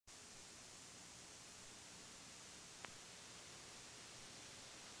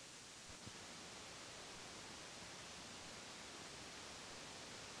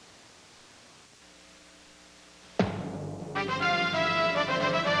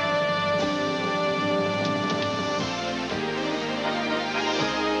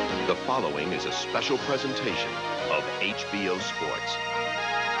following is a special presentation of HBO Sports.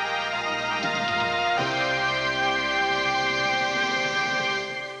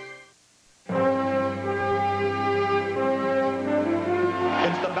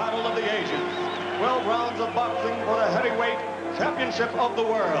 It's the battle of the ages. 12 rounds of boxing for the heavyweight championship of the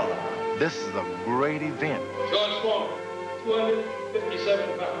world. This is a great event. George Foreman,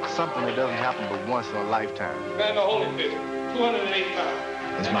 257 pounds. Something that doesn't happen but once in a lifetime. Evander Holyfield, 208 pounds.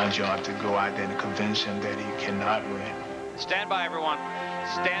 It's my job to go out there and convince him that he cannot win. Stand by, everyone.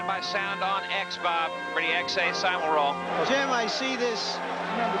 Stand by sound on X, Bob. Ready, XA, simul roll. Jim, I see this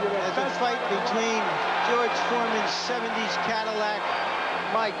as a fight between George Foreman's 70s Cadillac.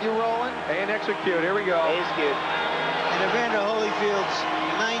 Mike, you rolling? A and execute. Here we go. Execute. And Evander Holyfield's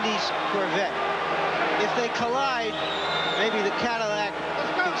 90s Corvette. If they collide, maybe the Cadillac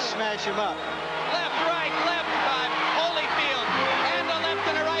can smash him up. Left, right, left by Holyfield. And a left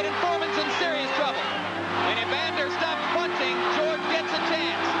and a right, and Foreman's in serious trouble. When Evander stops punching, George gets a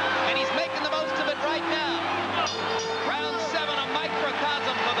chance. And he's making the most of it right now. Round 7, a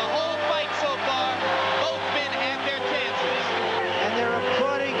microcosm for the whole fight so far. Both men had their chances. And they're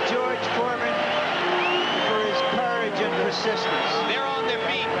applauding George Foreman for his courage and persistence. They're on their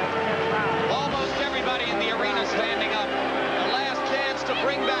feet. Almost everybody in the arena standing up. The last chance to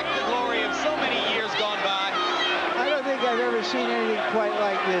bring back the glory of so many years gone by. I don't think I've ever seen anything quite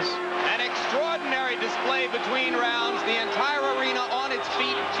like this. An extraordinary display between rounds. The entire arena on its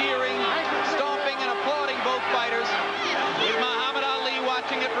feet, cheering, stomping, and applauding both fighters. With Muhammad Ali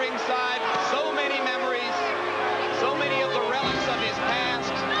watching at ringside, so many memories, so many of the relics of his past,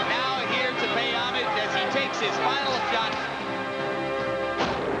 now here to pay homage as he takes his final shot.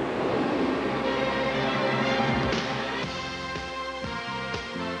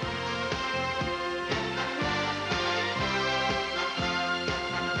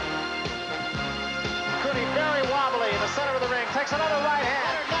 Cooney very wobbly in the center of the ring. Takes another right hand.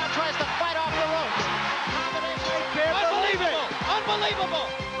 Leonard now tries to fight off the ropes. Combination. I can't believe it. Unbelievable!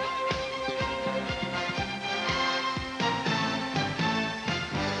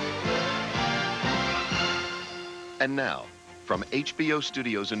 And now, from HBO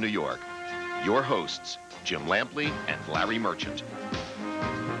Studios in New York, your hosts, Jim Lampley and Larry Merchant.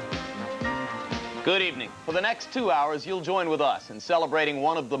 Good evening. For the next 2 hours, you'll join with us in celebrating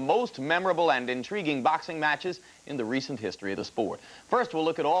one of the most memorable and intriguing boxing matches in the recent history of the sport. First, we'll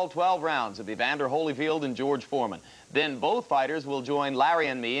look at all 12 rounds of Evander Holyfield and George Foreman. Then both fighters will join Larry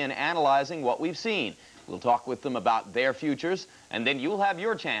and me in analyzing what we've seen. We'll talk with them about their futures, and then you'll have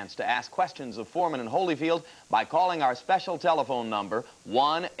your chance to ask questions of Foreman and Holyfield by calling our special telephone number,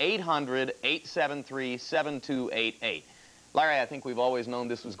 1-800-873-7288. Larry, I think we've always known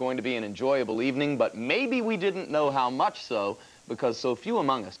this was going to be an enjoyable evening, but maybe we didn't know how much so because so few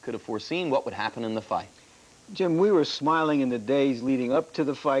among us could have foreseen what would happen in the fight. Jim, we were smiling in the days leading up to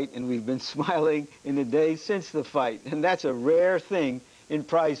the fight, and we've been smiling in the days since the fight, and that's a rare thing in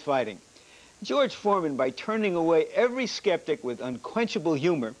prize fighting. George Foreman, by turning away every skeptic with unquenchable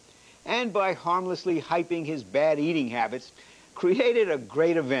humor and by harmlessly hyping his bad eating habits, created a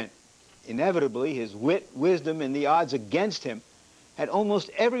great event. Inevitably, his wit, wisdom, and the odds against him had almost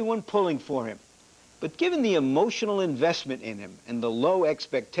everyone pulling for him. But given the emotional investment in him and the low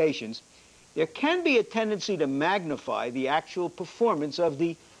expectations, there can be a tendency to magnify the actual performance of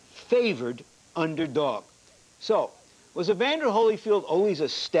the favored underdog. So, was Evander Holyfield always a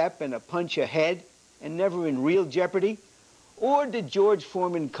step and a punch ahead and never in real jeopardy? Or did George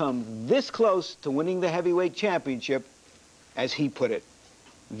Foreman come this close to winning the heavyweight championship, as he put it?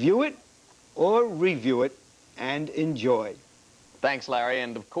 View it or review it and enjoy. Thanks, Larry.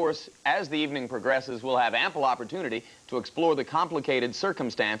 And of course, as the evening progresses, we'll have ample opportunity to explore the complicated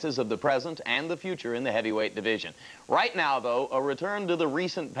circumstances of the present and the future in the heavyweight division. Right now, though, a return to the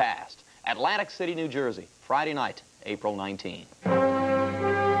recent past. Atlantic City, New Jersey, Friday night, April 19.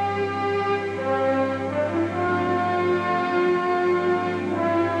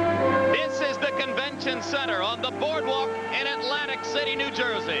 This is the convention center on the boardwalk in Atlantic City, New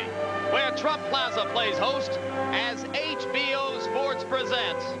Jersey, where Trump Plaza plays host as HBO Sports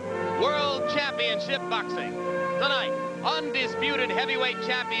presents World Championship Boxing. Tonight, undisputed heavyweight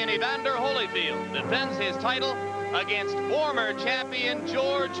champion Evander Holyfield defends his title against former champion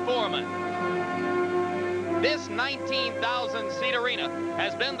George Foreman. This 19,000-seat arena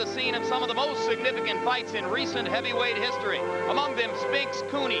has been the scene of some of the most significant fights in recent heavyweight history. Among them, Spinks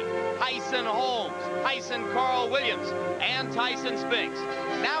Cooney, Tyson Holmes, Tyson Carl Williams, and Tyson Spinks.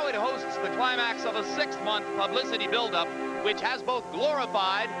 Now it hosts the climax of a 6-month publicity buildup, which has both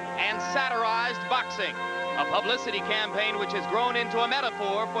glorified and satirized boxing. A publicity campaign which has grown into a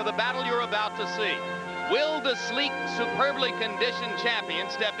metaphor for the battle you're about to see. Will the sleek, superbly conditioned champion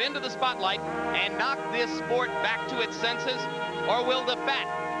step into the spotlight and knock this sport back to its senses? Or will the fat,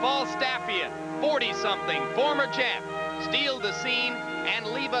 Falstaffian, 40-something former champ steal the scene and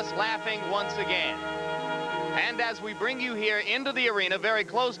leave us laughing once again? And as we bring you here into the arena, very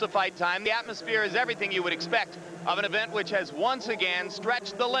close to fight time, the atmosphere is everything you would expect of an event which has once again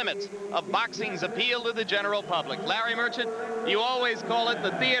stretched the limits of boxing's appeal to the general public. Larry Merchant, you always call it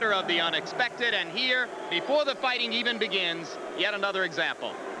the theater of the unexpected, and here, before the fighting even begins, yet another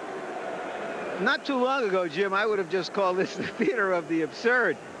example. Not too long ago, Jim, I would have just called this the theater of the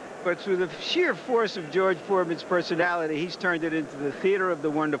absurd. But through the sheer force of George Foreman's personality, he's turned it into the theater of the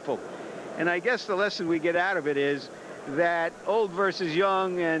wonderful. And I guess the lesson we get out of it is that old versus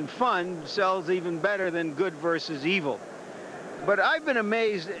young and fun sells even better than good versus evil. But I've been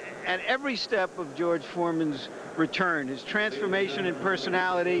amazed at every step of George Foreman's return, his transformation in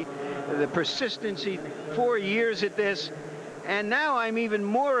personality, the persistency, 4 years at this. And now I'm even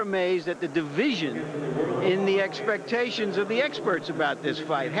more amazed at the division in the expectations of the experts about this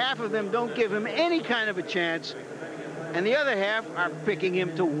fight. Half of them don't give him any kind of a chance, and the other half are picking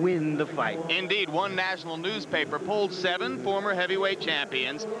him to win the fight. Indeed, one national newspaper polled 7 former heavyweight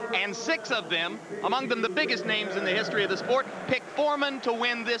champions, and 6 of them, among them the biggest names in the history of the sport, picked Foreman to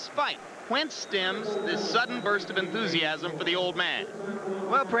win this fight. Whence stems this sudden burst of enthusiasm for the old man?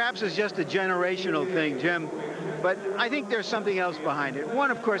 Well, perhaps it's just a generational thing, Jim, but I think there's something else behind it.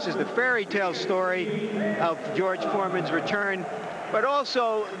 One, of course, is the fairy tale story of George Foreman's return, but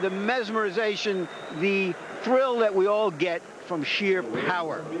also the mesmerization, the thrill that we all get from sheer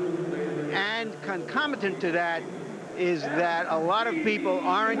power. And concomitant to that is that a lot of people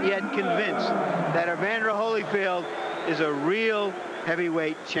aren't yet convinced that Evander Holyfield is a real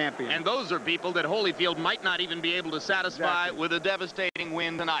heavyweight champion. And those are people that Holyfield might not even be able to satisfy with a devastating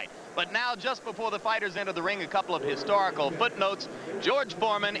win tonight. But now, just before the fighters enter the ring, a couple of historical footnotes. George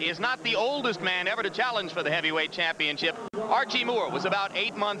Foreman is not the oldest man ever to challenge for the heavyweight championship. Archie Moore was about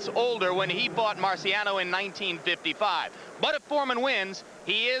 8 months older when he fought Marciano in 1955. But if Foreman wins,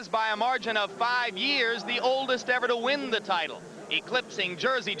 he is, by a margin of 5 years, the oldest ever to win the title, eclipsing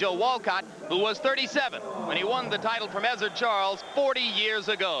Jersey Joe Walcott, who was 37 when he won the title from Ezzard Charles 40 years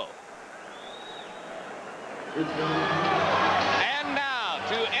ago. And now,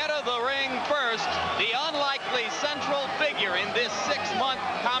 to enter the ring first, the unlikely central figure in this 6-month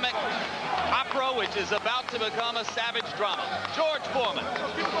comic opera, which is about to become a savage drama, George Foreman.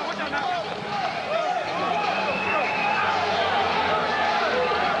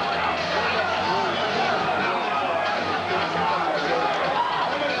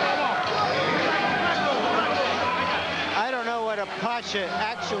 Pasha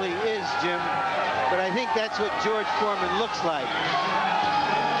actually is, Jim, but I think that's what George Foreman looks like.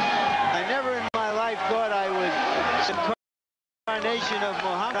 I never in my life thought I was an incarnation of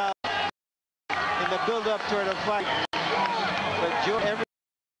Muhammad in the build-up toward a fight, but George, every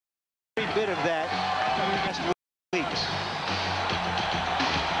bit of that last weeks.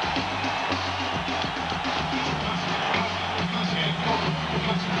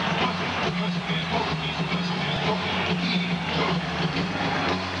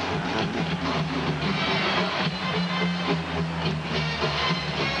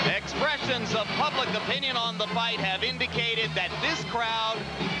 Expressions of public opinion on the fight have indicated that this crowd,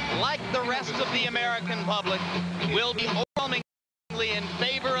 like the rest of the American public, will be overwhelmingly in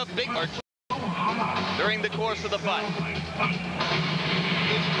favor of Big Merch during the course of the fight.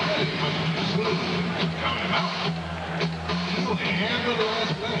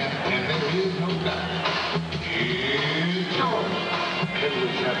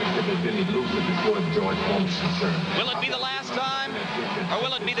 Will it be the last time, or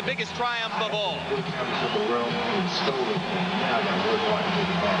will it be the biggest triumph of all?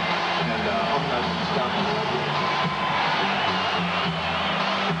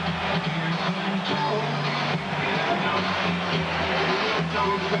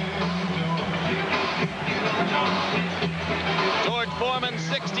 George Foreman,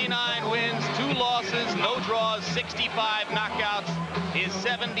 69 wins, 2 losses, no draws, 65 knockouts. His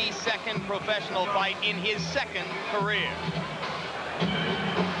 72nd professional fight in his 2nd career.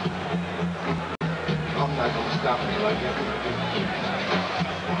 I'm not going to stop me like that.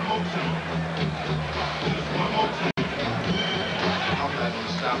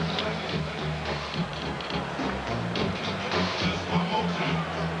 out.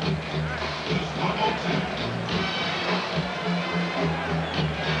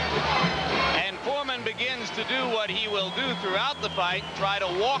 And Foreman begins to do what he will do throughout the fight, try to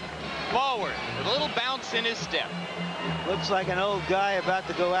walk forward with a little bounce in his step. Looks like an old guy about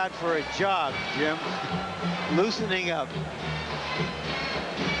to go out for a jog, Jim. Loosening up.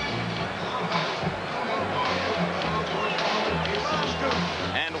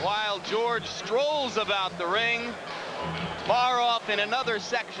 And while George strolls about the ring, far off in another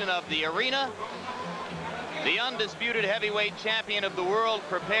section of the arena, the undisputed heavyweight champion of the world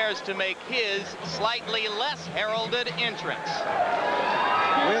prepares to make his slightly less heralded entrance.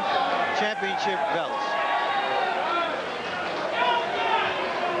 With championship belts.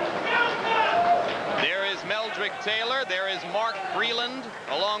 There is Meldrick Taylor, there is Mark Breland,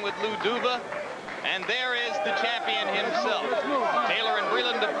 along with Lou Duva, and there is the champion himself. Taylor and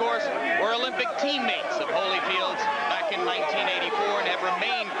Breland, of course, were Olympic teammates of Holyfield's back in 1984 and have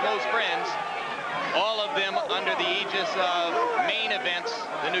remained close friends. All of them under the aegis of Main Events,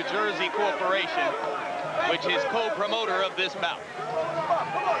 the New Jersey Corporation, which is co-promoter of this bout.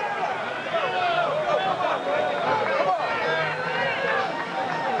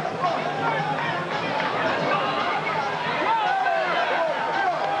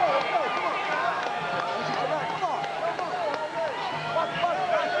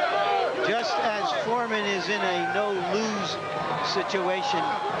 Just as Foreman is in a no-lose situation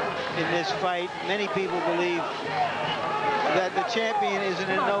in this fight, many people believe that the champion is in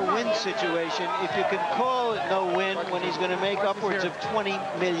a no-win situation, if you can call it no-win when he's going to make upwards of $20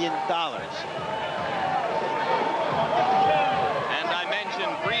 million. And I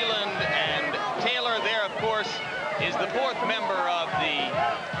mentioned Breland and Taylor. There, of course, is the fourth member of the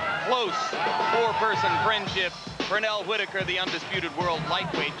close four-person friendship. Pernell Whitaker, the undisputed world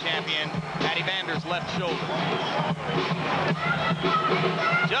lightweight champion, at Evander's left shoulder.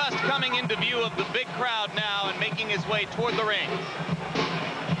 Just coming into view of the big crowd now and making his way toward the ring.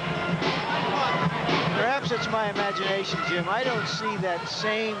 Perhaps it's my imagination, Jim. I don't see that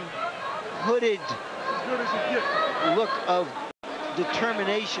same hooded look of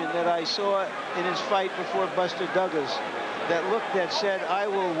determination that I saw in his fight before Buster Douglas. That look that said, I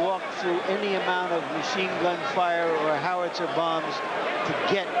will walk through any amount of machine gun fire or howitzer bombs to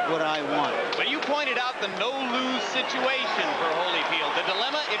get what I want. But you pointed out the no-lose situation for Holyfield. The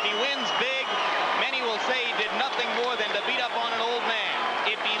dilemma, if he wins big, many will say he did nothing more than to beat up on an old man.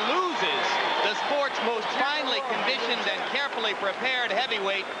 If he loses, the sport's most finely conditioned and carefully prepared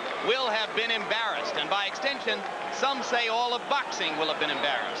heavyweight will have been embarrassed. And by extension, some say all of boxing will have been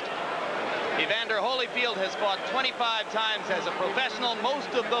embarrassed. Evander Holyfield has fought 25 times as a professional, most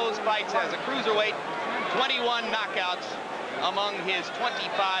of those fights as a cruiserweight, 21 knockouts among his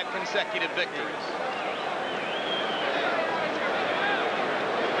 25 consecutive victories.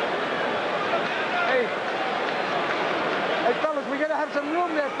 Hey, fellas, we gotta have some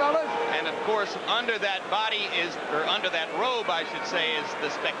room there, fellas. And of course, under that body is, or under that robe, I should say, is the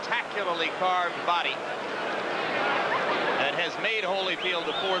spectacularly carved body that has made Holyfield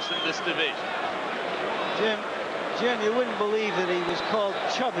a force in this division. Jim, you wouldn't believe that he was called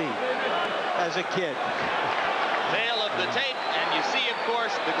chubby as a kid. Tail of the tape, and you see, of course,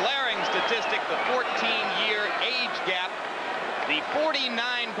 the glaring statistic, the 14-year age gap. The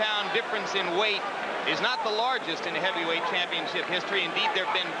 49-pound difference in weight is not the largest in heavyweight championship history. Indeed, there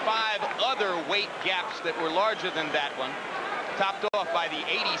have been 5 other weight gaps that were larger than that one, topped off by the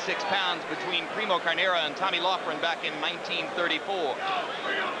 86 pounds between Primo Carnera and Tommy Loughran back in 1934.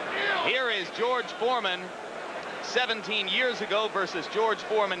 Here is George Foreman 17 years ago versus George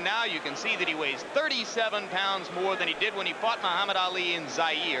Foreman now. You can see that he weighs 37 pounds more than he did when he fought Muhammad Ali in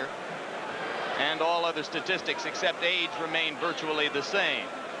Zaire. And all other statistics except age remain virtually the same.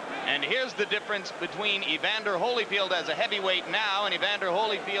 And here's the difference between Evander Holyfield as a heavyweight now and Evander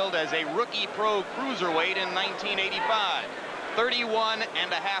Holyfield as a rookie pro cruiserweight in 1985.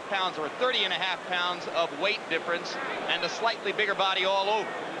 31.5 pounds or 30.5 pounds of weight difference and a slightly bigger body all over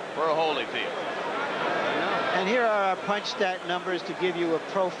for Holyfield. And here are our punch stat numbers to give you a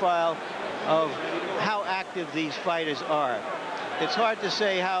profile of how active these fighters are. It's hard to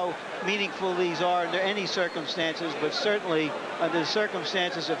say how meaningful these are under any circumstances, but certainly under the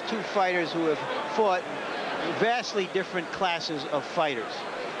circumstances of two fighters who have fought vastly different classes of fighters.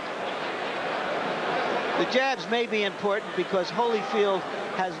 The jabs may be important because Holyfield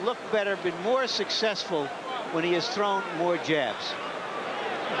has looked better, been more successful when he has thrown more jabs.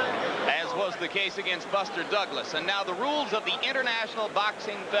 As was the case against Buster Douglas. And now the rules of the International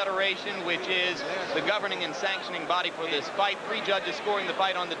Boxing Federation, which is the governing and sanctioning body for this fight. 3 judges scoring the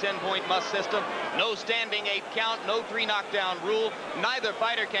fight on the 10-point must system. No standing 8 count, no 3 knockdown rule. Neither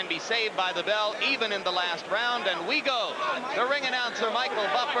fighter can be saved by the bell, even in the last round. And we go. The ring announcer, Michael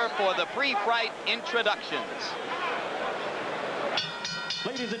Buffer, for the pre-fight introductions.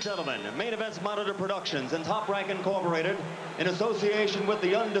 Ladies and gentlemen, Main Events Monitor Productions and Top Rank Incorporated, in association with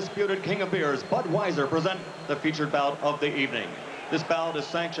the undisputed King of Beers, Budweiser, present the featured bout of the evening. This bout is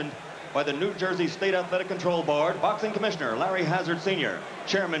sanctioned by the New Jersey State Athletic Control Board, Boxing Commissioner Larry Hazard Sr.,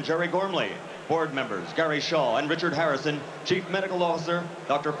 Chairman Jerry Gormley, Board members Gary Shaw and Richard Harrison, Chief Medical Officer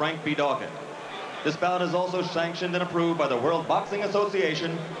Dr. Frank B. Dawkins. This bout is also sanctioned and approved by the World Boxing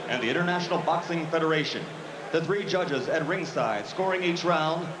Association and the International Boxing Federation. The 3 judges at ringside scoring each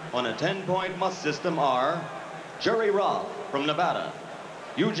round on a 10-point must system are Jerry Roth from Nevada,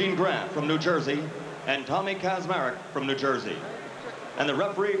 Eugene Grant from New Jersey, and Tommy Kazmarek from New Jersey. And the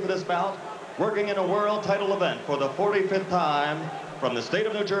referee for this bout, working in a world title event for the 45th time from the state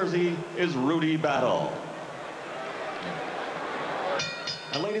of New Jersey, is Rudy Battle.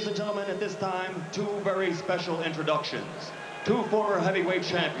 And ladies and gentlemen, at this time, 2 very special introductions. 2 former heavyweight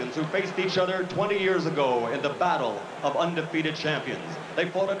champions who faced each other 20 years ago in the battle of undefeated champions. They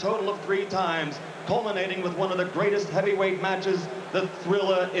fought a total of 3 times, culminating with one of the greatest heavyweight matches, the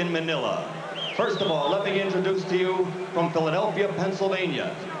Thriller in Manila. First of all, let me introduce to you from Philadelphia,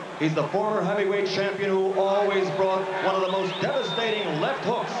 Pennsylvania. He's the former heavyweight champion who always brought one of the most devastating left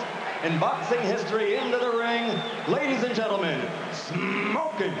hooks in boxing history into the ring. Ladies and gentlemen,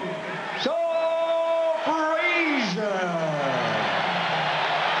 Smoking Joe Frazier.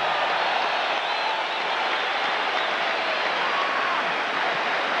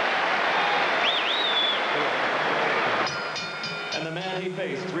 And the man he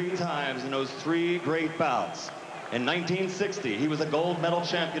faced 3 times in those 3 great bouts. In 1960, he was a gold medal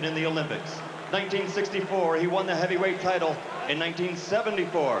champion in the Olympics. 1964, he won the heavyweight title. In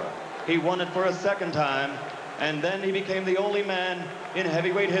 1974, he won it for a 2nd time. And then he became the only man in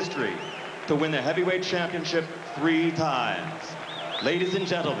heavyweight history to win the heavyweight championship 3 times. Ladies and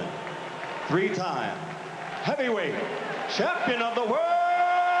gentlemen, 3-time heavyweight champion of the world,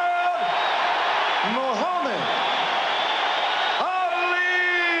 Muhammad Ali!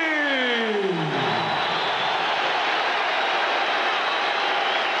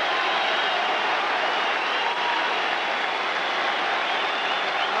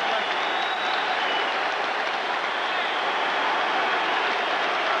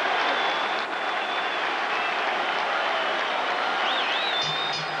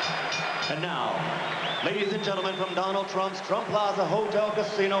 And now, ladies and gentlemen, from Donald Trump's Trump Plaza Hotel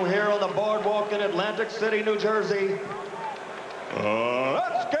Casino here on the boardwalk in Atlantic City, New Jersey,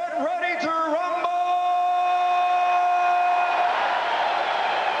 let's get ready to rumble!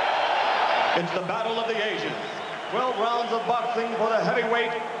 It's the Battle of the Asians. 12 rounds of boxing for the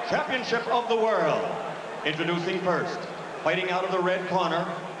heavyweight championship of the world. Introducing first, fighting out of the red corner,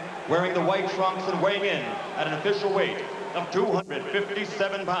 wearing the white trunks and weighing in at an official weight of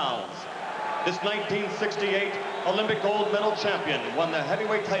 257 pounds. This 1968 Olympic gold medal champion won the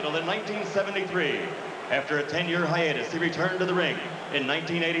heavyweight title in 1973. After a 10-year hiatus, he returned to the ring in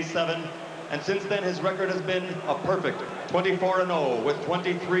 1987, and since then his record has been a perfect 24-0 with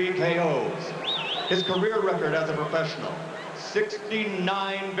 23 KOs. His career record as a professional,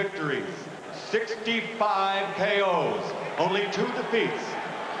 69 victories, 65 KOs, only 2 defeats.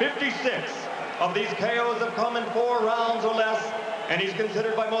 56 of these KOs have come in 4 rounds or less, and he's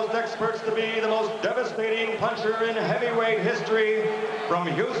considered by most experts to be the most devastating puncher in heavyweight history. From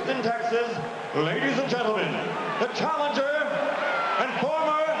Houston, Texas, ladies and gentlemen, the challenger and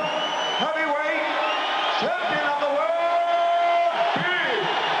former heavyweight champion of the world, Big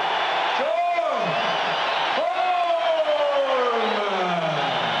George Foreman.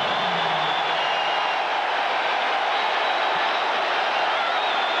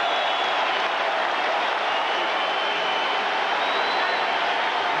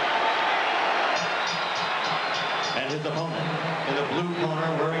 His opponent in the blue corner,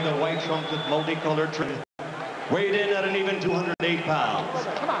 wearing the white trunks with multicolored trim, weighed in at an even 208 pounds.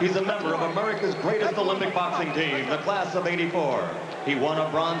 He's a member of America's greatest Olympic boxing team, the class of '84. He won a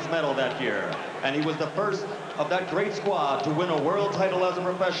bronze medal that year, and he was the first of that great squad to win a world title as a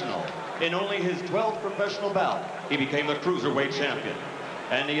professional. In only his 12th professional bout, he became the cruiserweight champion.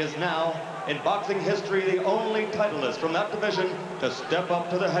 And he is now in boxing history, the only titleist from that division to step up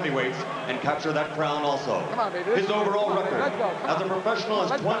to the heavyweights and capture that crown also. His overall record as a professional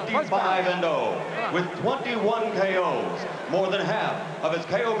is 25-0 with 21 KOs. More than half of his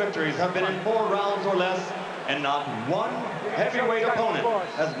KO victories have been in 4 rounds or less, and not one heavyweight opponent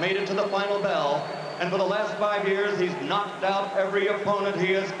has made it to the final bell. And for the last 5 years, he's knocked out every opponent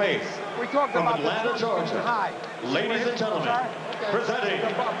he has faced. From Atlanta, Georgia, ladies and gentlemen, presenting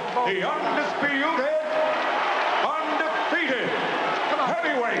the undisputed, undefeated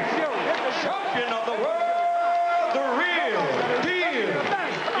heavyweight champion of the world, the real deal,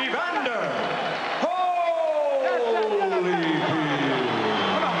 Evander Holyfield.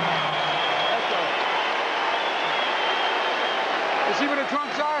 You see where the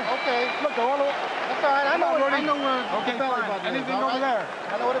trunks are? Okay. Look, all over. That's all right. I know where okay, the belly button is. Anything over there?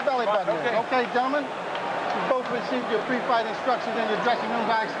 I know where the belly button is. Okay, gentlemen. You both received your pre-fight instructions in your dressing rooms.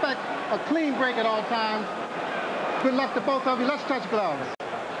 I expect a clean break at all times. Good luck to both of you. Let's touch gloves.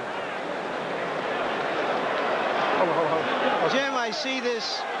 Jim, I see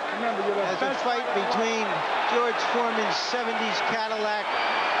this as a fight between George Foreman's 70s Cadillac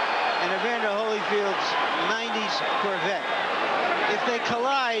and Evander Holyfield's 90s Corvette. If they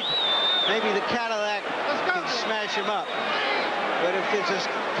collide, maybe the Cadillac can smash him up. But if it's a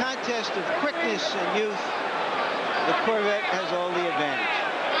contest of quickness and youth, the Corvette has all the advantage.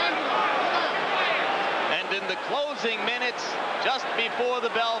 And in the closing minutes, just before the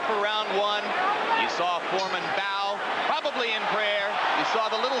bell for round 1, you saw Foreman bow, probably in prayer. You saw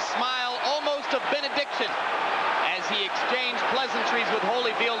the little smile, almost of benediction, as he exchanged pleasantries with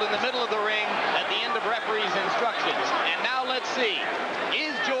Holyfield in the middle of the ring at the end of referee's instructions. And now let's see,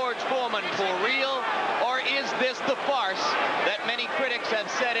 is George Foreman for real, or is this the farce that many critics have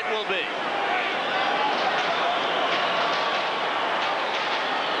said it will be?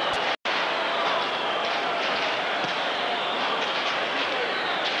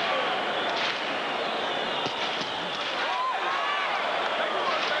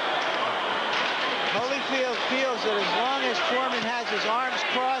 Holyfield feels that as long as Foreman has his arms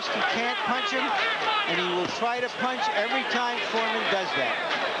crossed, he can't punch him, and he will try to punch every time Foreman does that.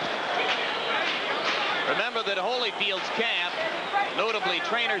 Remember that Holyfield's camp, notably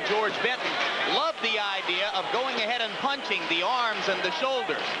trainer George Benton, loved the idea of going ahead and punching the arms and the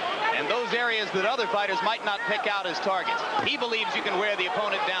shoulders, and those areas that other fighters might not pick out as targets. He believes you can wear the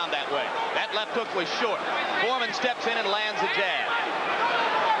opponent down that way. That left hook was short. Foreman steps in and lands a jab.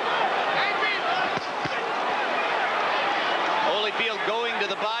 Holyfield going to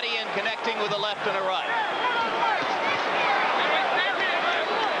the body and connecting with a left and a right.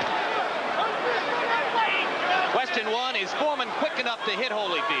 Question 1, is Foreman quick enough to hit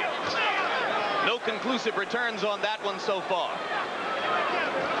Holyfield? No conclusive returns on that one so far.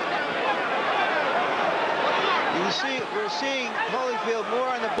 You see, we're seeing Holyfield more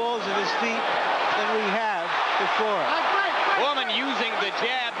on the balls of his feet than we have before. Foreman using the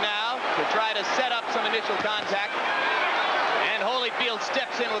jab now to try to set up some initial contact. And Holyfield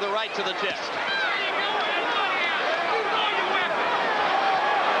steps in with a right to the chest.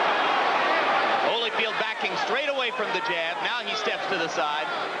 Holyfield backing straight away from the jab. Now he steps to the side.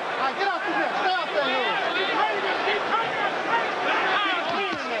 All right, get off the grip. Stay off that hill.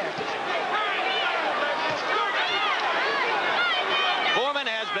 Foreman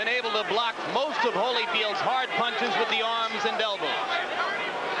has been able to block most of Holyfield's hard punches with the arms and elbows,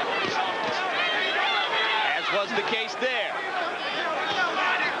 as was the case there.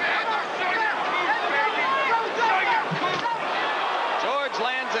 George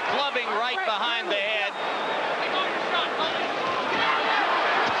lands a clubbing right behind the head.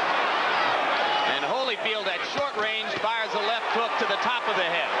 And Holyfield at short range fires a left hook to the top of the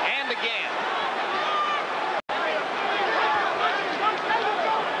head. And again.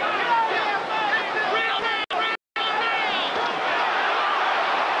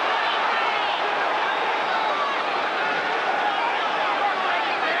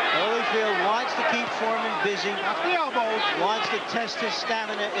 Keep Foreman busy, wants to test his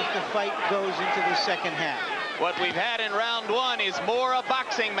stamina if the fight goes into the second half. What we've had in round 1 is more a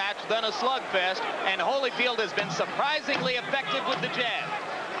boxing match than a slugfest, and Holyfield has been surprisingly effective with the jab.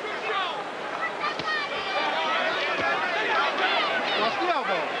 Watch the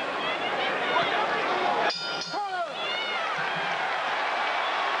elbow.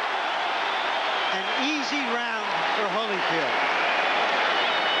 An easy round for Holyfield.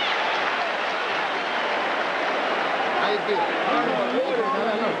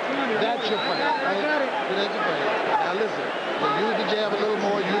 That's your fight. Right? That's your fight. Now listen, you use the jab a little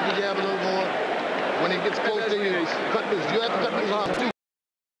more, use the jab a little more. When it gets close to you, cut loose. You have to cut loose hard too.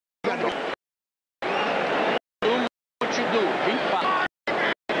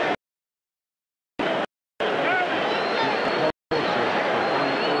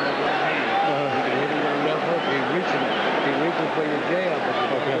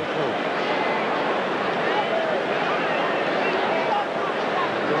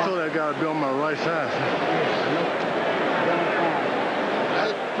 right size.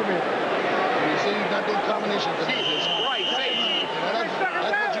 Come here. You see, he's not doing combinations. Jesus Christ,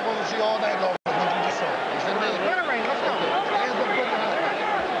 That's what you're going to see all night long. What you just saw. You see what I mean? Let's go.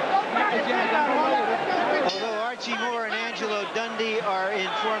 Although Archie Moore and Angelo Dundee are in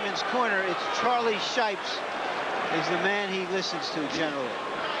Foreman's corner, it's Charlie Shipes is the man he listens to generally.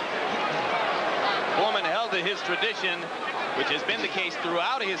 Foreman held to his tradition, which has been the case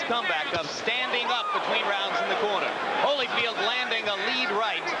throughout his comeback, of standing up between rounds in the corner. Holyfield landing a lead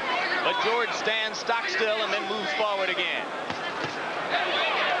right, but George stands stock still and then moves forward again.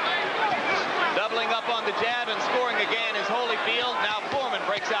 Doubling up on the jab and scoring again is Holyfield. Now Foreman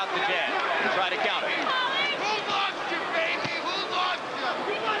breaks out the jab to try to counter. Who lost you, baby? Who lost you?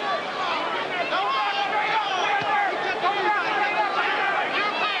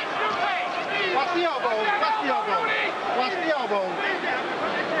 Watch the elbow. Watch the elbow. Watch the elbow.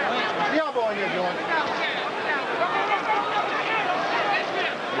 The elbow in here, George.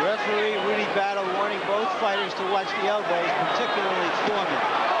 The referee, Rudy Battle, warning both fighters to watch the elbows, particularly Foreman.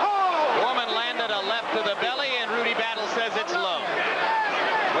 Foreman landed a left to the belly, and Rudy Battle says it's low.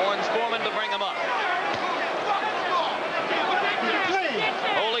 Warns Foreman to bring him up.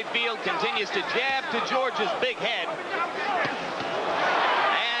 Holyfield continues to jab to George's big head.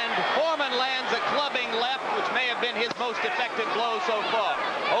 And Foreman lands a clubbing left, which may have been his most effective blow so far.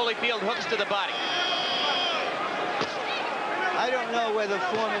 Holyfield hooks to the body. I don't know whether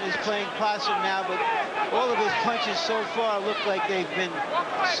Foreman is playing possum now, but all of his punches so far look like they've been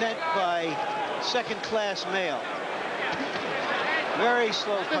sent by second-class mail. Very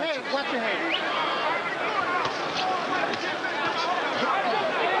slow punches. Watch your head.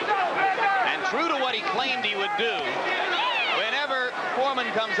 And true to what he claimed he would do, whenever Foreman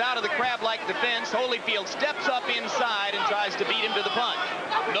comes out of the crab-like defense, Holyfield steps up inside and tries to beat him to the punch.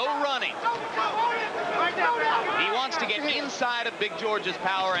 No running. He wants to get inside of Big George's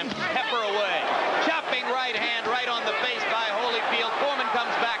power and pepper away. Chopping right hand right on the face by Holyfield. Foreman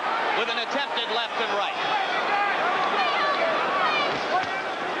comes back with an attempted left and right.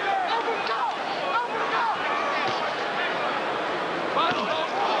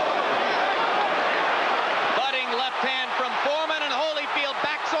 Butting left hand from Foreman, and Holyfield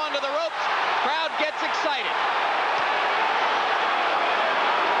backs onto the ropes. Crowd gets excited.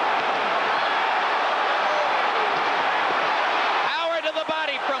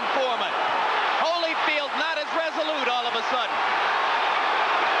 From Foreman. Holyfield not as resolute all of a sudden.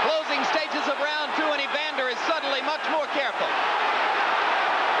 Closing stages of round two, and Evander is suddenly much more careful.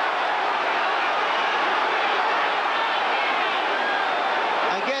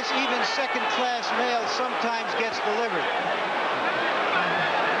 I guess even second-class mail sometimes gets delivered.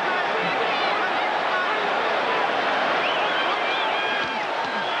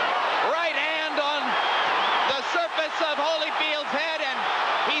 Right hand on the surface of Holyfield's head, and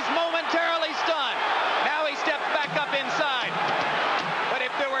he's momentarily stunned. Now he steps back up inside. But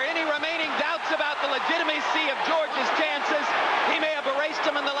if there were any remaining doubts about the legitimacy of George's chances, he may have erased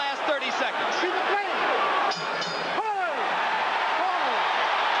them in the last 30 seconds. See the play.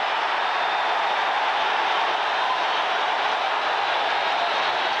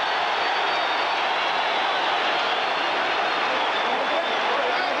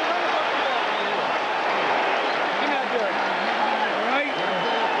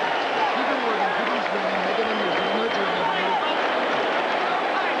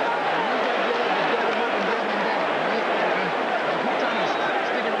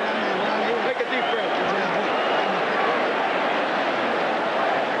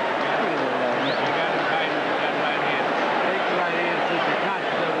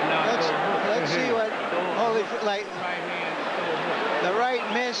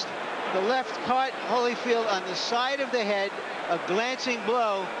 The left caught Holyfield on the side of the head, a glancing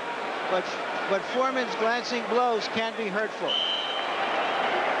blow, but Foreman's glancing blows can be hurtful.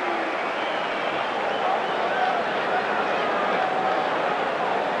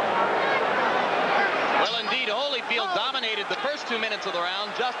 Well, indeed, Holyfield dominated the first 2 minutes of the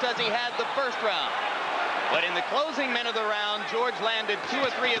round, just as he had the first round. But in the closing minute of the round, George landed 2 or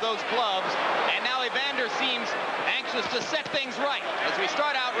 3 of those clubs, and now Evander seems anxious to set things right as we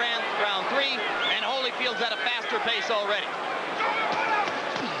start out round 3, and Holyfield's at a faster pace already.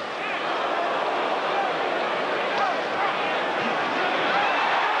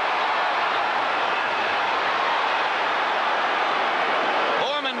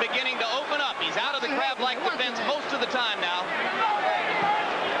 Foreman beginning to open up. He's out of the crab-like defense most of the time now.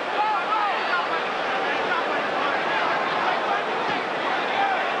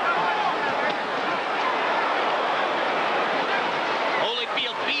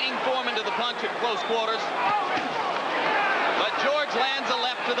 Holyfield beating Foreman to the punch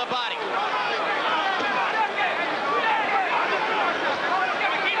the body.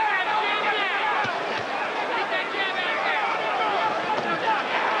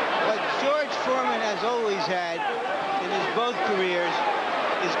 What George Foreman has always had in his both careers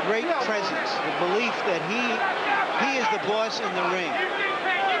is great presence, the belief that he is the boss in the ring.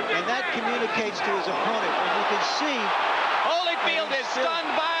 And that communicates to his opponent. And you can see Holyfield is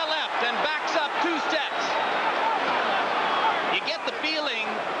stunned by a left and backs up 2 steps. You get the feeling,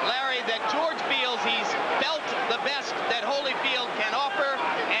 Larry, that George feels he's felt the best that Holyfield can offer,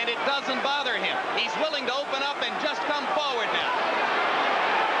 and it doesn't bother him. He's willing to open up and just come forward now.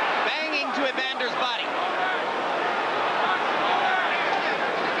 Banging to Evander's body.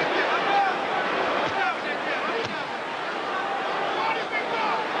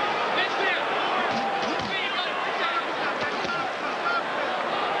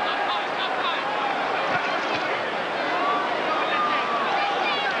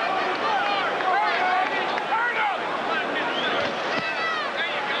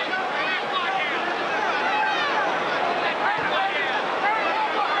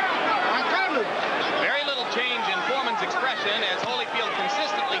 As Holyfield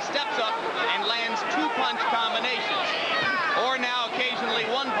consistently steps up and lands 2-punch combinations, or now occasionally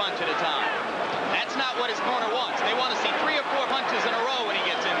 1 punch at a time. That's not what his corner wants. They want to see 3 or 4 punches in a row when he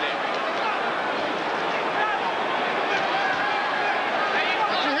gets in there.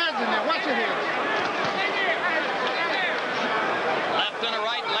 Put your hands in there. Watch your hands. Left and a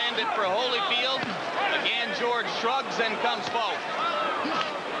right landed for Holyfield. Again, George shrugs and comes forward.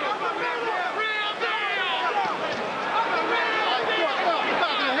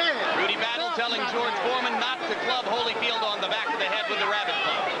 Telling George Foreman not to club Holyfield on the back of the head with the rabbit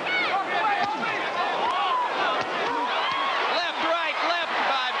club. Left, right, left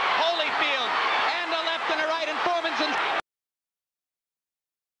by Holyfield. And a left and a right, and Foreman's in.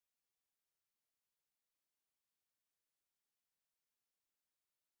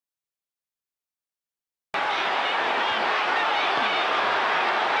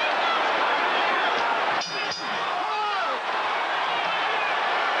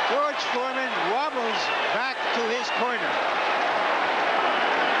 Foreman wobbles back to his corner. You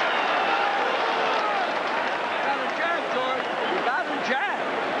got a jab, George. You got a jab.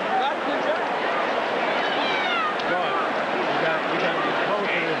 You got the jab. George, you got to get close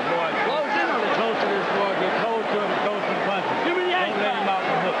to this boy. Close in on it. Close to this boy. Get close to him. Throw some punches. Give me the Don't let him out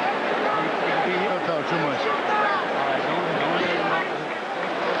the hook. He can be here. Don't talk too much. All right, don't let him out the hook.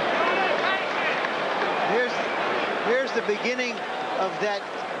 Here's the beginning of that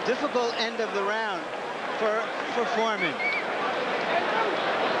difficult end of the round for Foreman.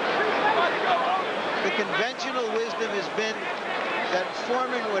 The conventional wisdom has been that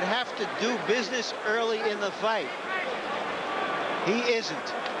Foreman would have to do business early in the fight. He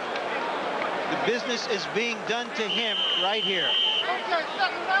isn't. The business is being done to him right here.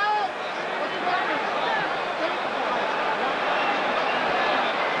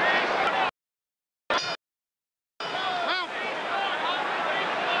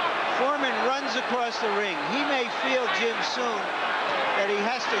 Foreman runs across the ring. He may feel, Jim, soon that he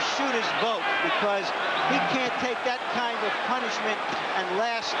has to shoot his boat because he can't take that kind of punishment and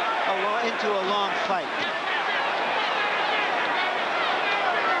last into a long fight.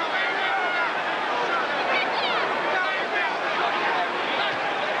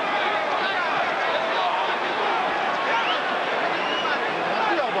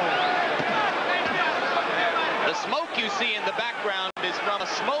 The smoke you see in the background is from a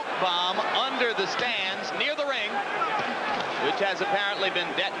smoke bomb under the stands near the ring, which has apparently been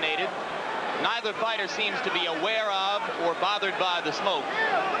detonated. Neither fighter seems to be aware of or bothered by the smoke.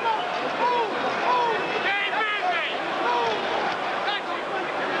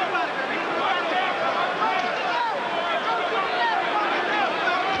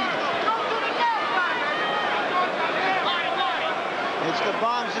 It's the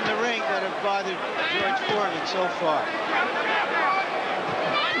bombs in the ring that have bothered George Foreman so far.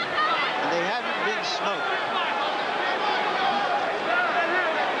 And they haven't been smoked.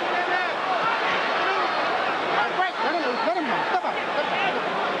 Let him move. Step up.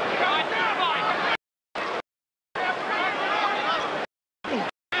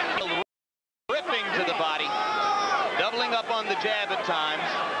 Ripping to the body, doubling up on the jab at times.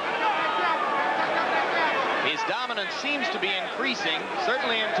 His dominance seems to be increasing,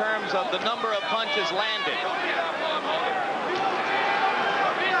 certainly in terms of the number of punches landed.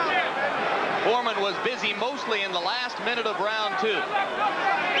 Foreman was busy mostly in the last minute of round 2.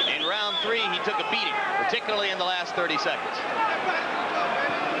 In round 3, he took a beating, particularly in the last 30 seconds.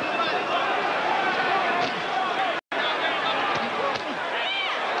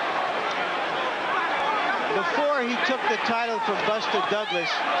 Before he took the title from Buster Douglas,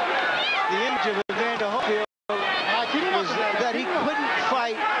 the image of Evander Holyfield was that he couldn't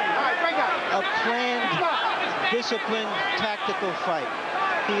fight a planned, disciplined, tactical fight.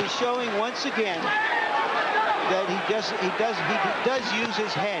 He is showing once again that he does use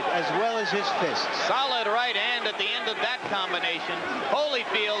his head as well as his fists. Solid right hand at the end of that combination.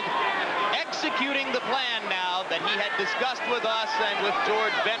 Holyfield executing the plan now that he had discussed with us and with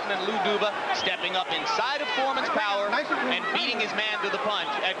George Benton and Lou Duva, stepping up inside of Foreman's power and beating his man to the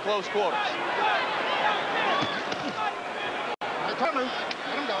punch at close quarters.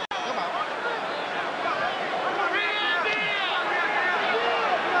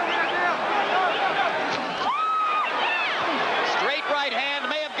 Straight right hand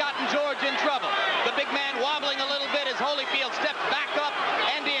may have gotten George in trouble. The big man wobbling a little bit as Holyfield steps back up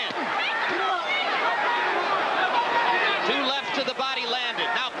and in. Two lefts to the body landed.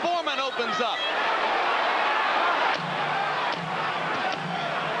 Now Foreman opens up.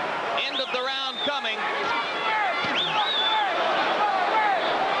 End of the round coming.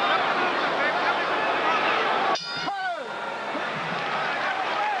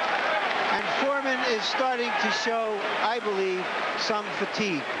 And Foreman is starting to show, I believe, some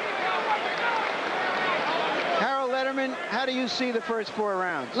fatigue. Harold Letterman, how do you see the first 4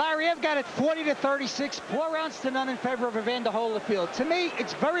 rounds? Larry, I've got it 40-36, 4 rounds to none in favor of Evander Holyfield. To me,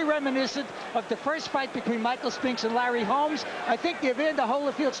 it's very reminiscent of the first fight between Michael Spinks and Larry Holmes. I think the Evander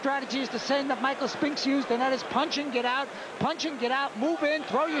Holyfield strategy is the same that Michael Spinks used, and that is punch and get out, move in,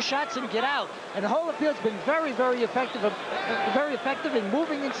 throw your shots, and get out. And Holyfield's been very, very effective in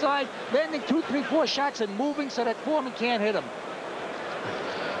moving inside, landing 2, 3, 4 shots and moving so that Foreman can't hit him.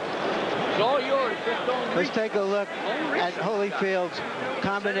 Let's take a look at Holyfield's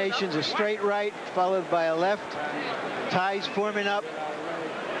combinations. A straight right followed by a left. Ties Foreman up.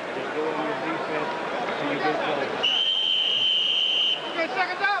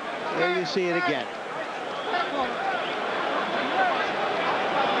 There you see it again.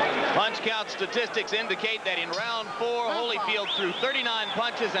 Punch count statistics indicate that in round 4, Holyfield threw 39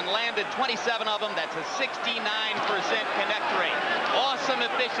 punches and landed 27 of them. That's a 69% connect rate. Awesome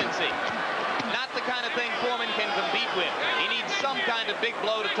efficiency. Not the kind of thing Foreman can compete with. He needs some kind of big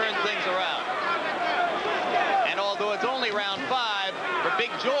blow to turn things around. And although it's only round 5, for Big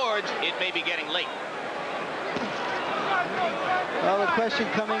George, it may be getting late. Well, the question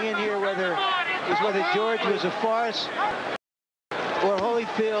coming in here is whether George was a farce or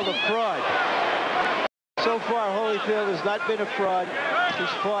Holyfield a fraud. So far, Holyfield has not been a fraud. He's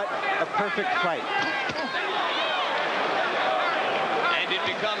fought a perfect fight. And it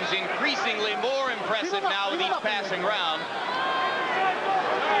becomes increasingly more impressive now with each passing round.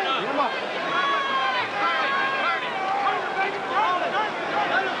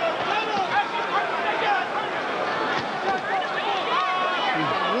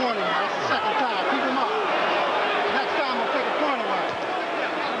 Warning, that's the second time. Keep him up. Next time I'll take a corner away.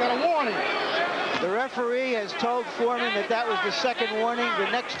 You got a warning. The referee has told Foreman that that was the second warning. The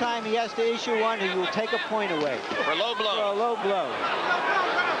next time he has to issue one, he will take a point away. For low blow. For a low blow.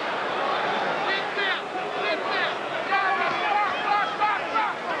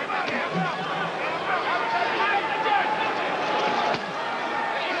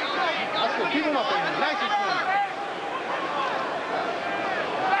 That's good. Keep him up there. Nice and clean.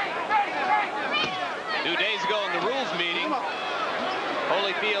 2 days ago in the rules meeting,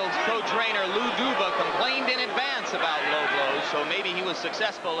 Holyfield's co-trainer Lou Duva complained in advance about low blows, so maybe he was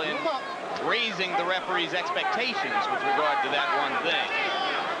successful in raising the referee's expectations with regard to that one thing.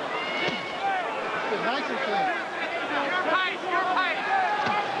 Nice and clean.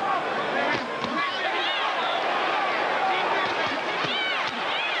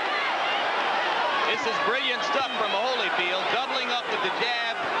 This is brilliant stuff from Holyfield, doubling up with the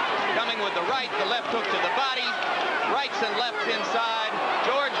jab, coming with the right, the left hook to the body, rights and lefts inside.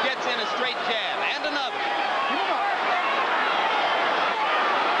 George gets in a straight jab, and another.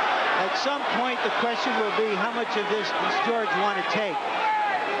 At some point, the question will be, how much of this does George want to take?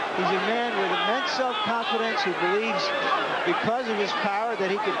 He's a man with immense self-confidence who believes, because of his power,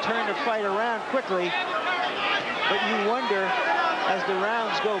 that he can turn the fight around quickly. But you wonder, as the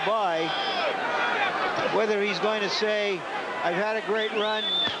rounds go by, whether he's going to say, I've had a great run,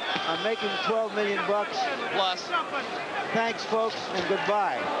 I'm making $12 million bucks. Plus. Thanks, folks, and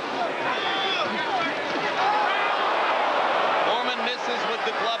goodbye. Foreman misses with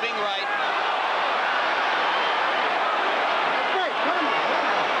the clubbing right.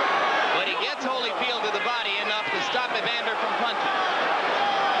 But he gets Holyfield to the body enough to stop Evander from punching.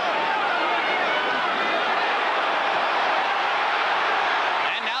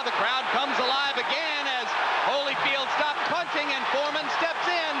 And now the crowd comes alive again as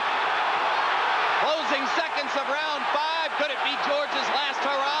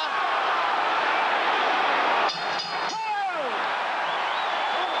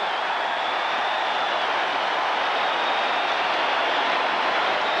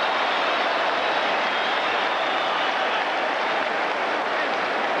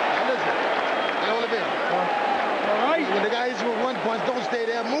stay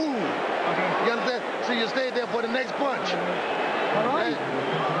there, move. Okay. You understand? So you stay there for the next punch. Right?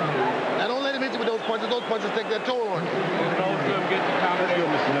 Now don't let him hit you with those punches. Those punches take their toll on you. Let's go,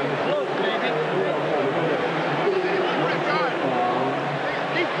 Mr.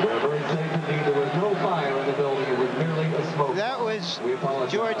 There was no fire in the building. It was merely a smoke. That was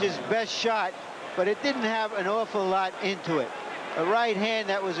George's best shot, but it didn't have an awful lot into it. A right hand,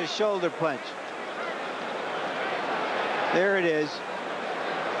 that was a shoulder punch. There it is.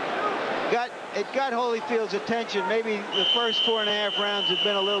 It got Holyfield's attention. Maybe the first 4.5 rounds had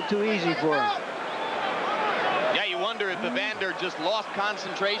been a little too easy for him. Yeah, you wonder if Evander just lost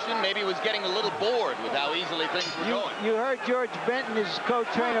concentration. Maybe he was getting a little bored with how easily things were going. You heard George Benton, his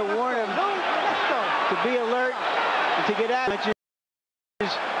co-trainer, warn him to be alert and to get out.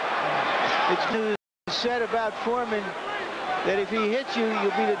 It's said about Foreman that if he hits you,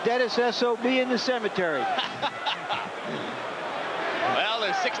 you'll be the deadest SOB in the cemetery. Well,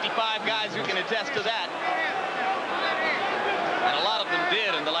 there's 65 guys who can attest to that. And a lot of them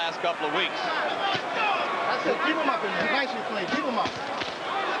did in the last couple of weeks. That's it. Keep him up in there. Nice and clean. Keep him up.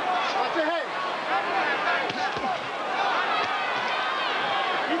 Watch your head.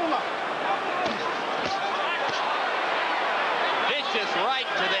 Keep him up. Vicious right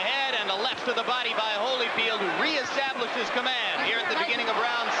to the head and a left to the body by Holyfield, who reestablishes command here at the beginning of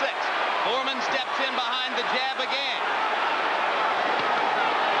round 6. Foreman steps in behind the jab again.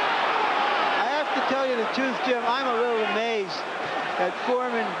 To tell you the truth, Jim, I'm a little amazed that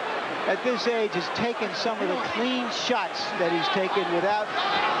Foreman at this age has taken some of the clean shots that he's taken without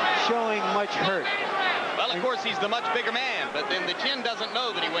showing much hurt. Well, of course, he's the much bigger man, but then the chin doesn't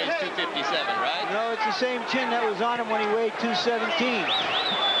know that he weighs 257, right? No, it's the same chin that was on him when he weighed 217.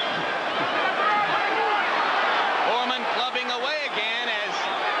 Foreman clubbing away again as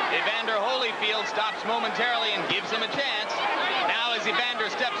Evander Holyfield stops momentarily and gives him a chance. Now as Evander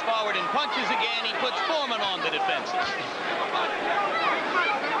steps forward and punches again, he puts Foreman on the defensive.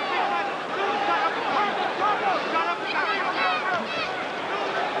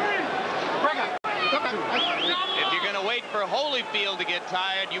 If you're going to wait for Holyfield to get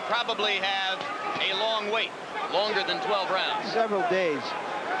tired, you probably have a long wait, longer than 12 rounds. Several days.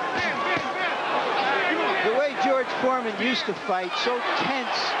 The way George Foreman used to fight, so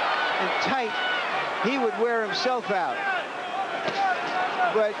tense and tight, he would wear himself out.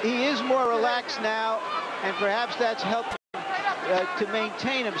 But he is more relaxed now, and perhaps that's helped to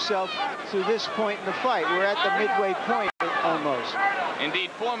maintain himself through this point in the fight. We're at the midway point almost.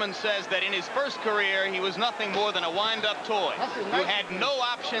 Indeed, Foreman says that in his first career, he was nothing more than a wind-up toy who had no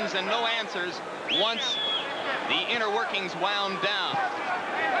options and no answers once the inner workings wound down.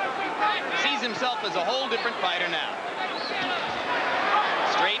 Sees himself as a whole different fighter now.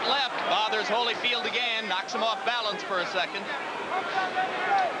 Straight left bothers Holyfield again, knocks him off balance for a second.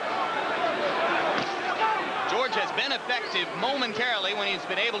 George has been effective momentarily when he's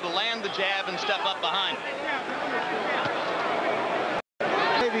been able to land the jab and step up behind him.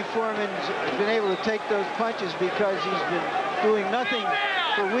 Maybe Foreman's been able to take those punches because he's been doing nothing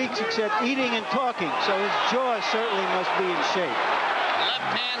for weeks except eating and talking, so his jaw certainly must be in shape.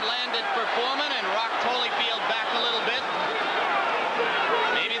 Left hand landed for Foreman and rocked Holyfield back a little bit.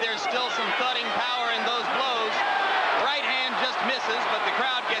 Maybe there's still some thudding power in those blows. Right hand just misses, but the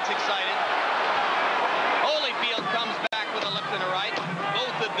crowd gets excited. Holyfield comes back with a left and a right,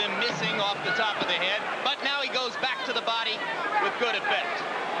 both of them missing off the top of the head, but now he goes back to the body with good effect.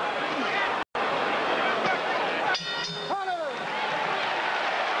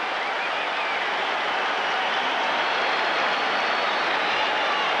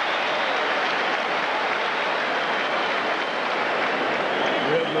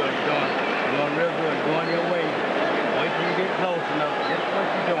 Real good, going real good, going your way. Wait till you get close enough. That's what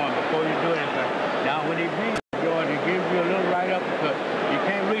you're doing before you do anything. Now when he beats George, he gives you a little right uppercut. You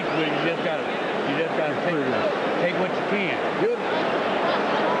can't reach with it. You just gotta take what you can.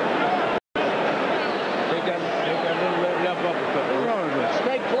 Take that little left uppercut.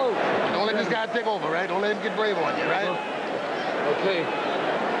 Stay close. Don't let this guy take over, right? Don't let him get brave on you, right? Okay.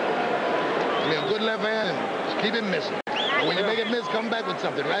 Give me a good left hand and just keep it missing. And when you make it miss, come back with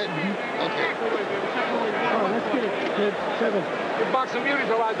something, right? Okay. Oh, let's get it. Good. 7. The boxing beauties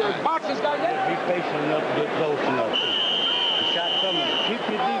are out there. Boxing's got that. Be patient enough to get close enough. The shot coming. Keep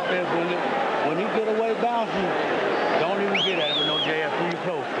your defense when he get away bouncing. Don't even get at him with no jab too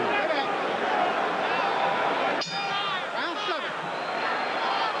close to him.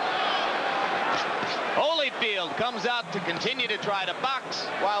 Holyfield comes out to continue to try to box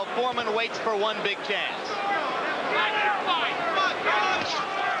while Foreman waits for one big chance.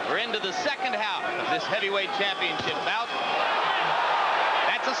 We're into the second half of this heavyweight championship bout.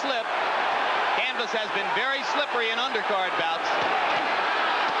 a slip. Canvas has been very slippery in undercard bouts.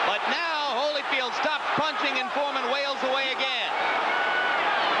 But now Holyfield stops punching and Foreman wails away again.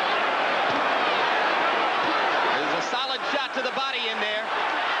 There's a solid shot to the body in there.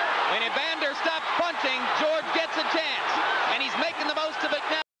 When Evander stops punching, George gets a chance. And he's making the most of it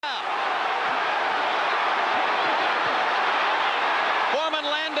now. Foreman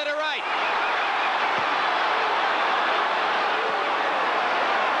landed a right.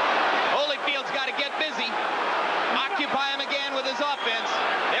 Holyfield's got to get busy. Occupy him again with his offense.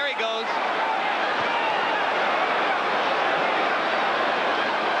 There he goes.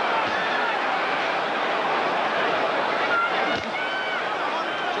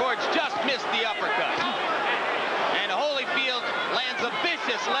 George just missed the uppercut. And Holyfield lands a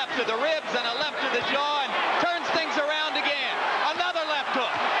vicious left to the ribs and a left to the jaw and turns things around again. Another left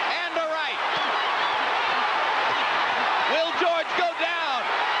hook and a right. Will George go down?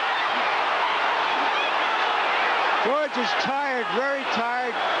 George is tired, very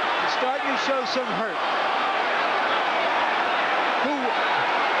tired. He's starting to show some hurt. Who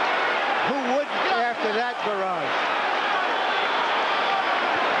wouldn't after that barrage?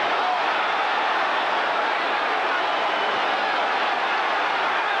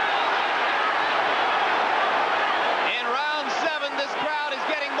 In round 7, this crowd is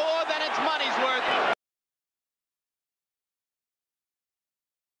getting more than its money's worth.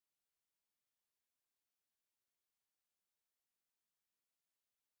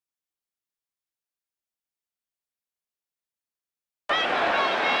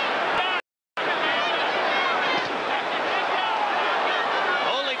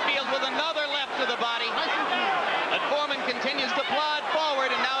 Holyfield with another left to the body. But Foreman continues to plod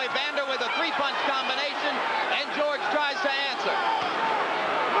forward, and now Evander with a 3-punch combination, and George tries to answer.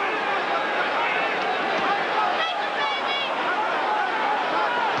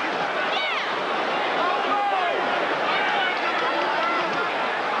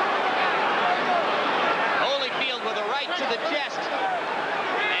 Holyfield with a right to the chest,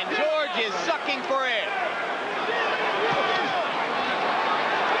 and George is sucking for air.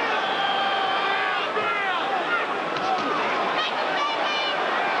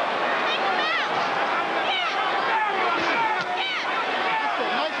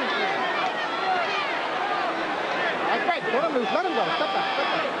 Let him loose. Let him go. Step back. Step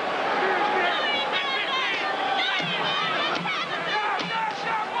back.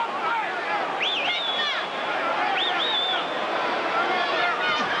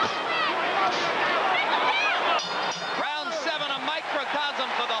 Round 7, a microcosm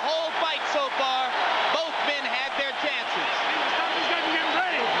for the whole fight so far. Both men had their chances.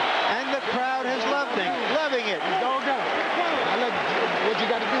 And the crowd has loving it. Now look, what you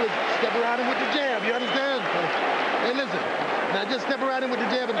got to do is step around him with the jab. You understand? Hey, listen. Now just step around him with the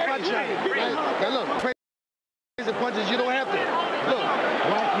jab and punch him. Right? Now look, crazy punches, you don't have to. Look.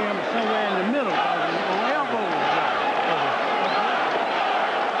 Watch him somewhere in the middle. Elbow.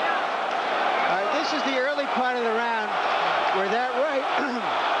 All right, this is the early part of the round where that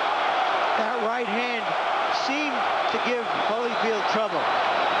right hand seemed to give Holyfield trouble.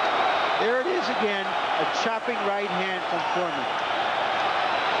 There it is again, a chopping right hand from Foreman.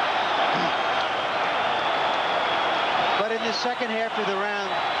 But in the second half of the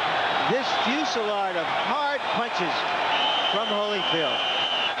round, this fusillade of hard punches from Holyfield.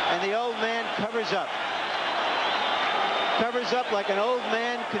 And the old man covers up. Covers up like an old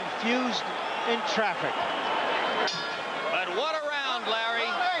man confused in traffic. But what a round, Larry.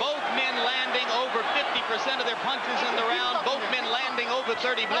 Both men landing over 50% of their punches in the round. Both men landing over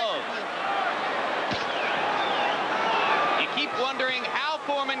 30 blows. You keep wondering how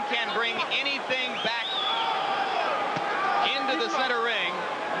Foreman can bring anything back into the center ring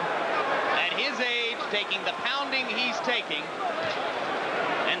at his age, taking the pounding he's taking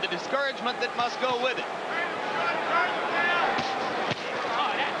and the discouragement that must go with it.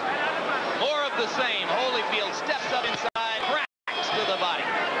 More of the same. Holyfield steps up inside, cracks to the body.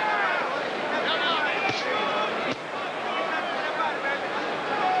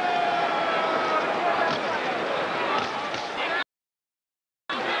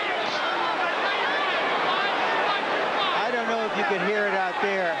 You could hear it out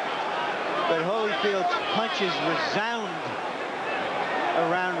there, but Holyfield's punches resound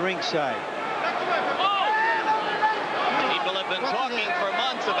around ringside. People have been talking for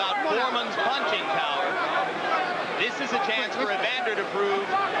months about Foreman's punching power. This is a chance for Evander to prove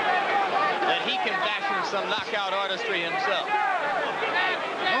that he can fashion some knockout artistry himself.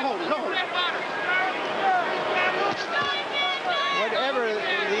 Whatever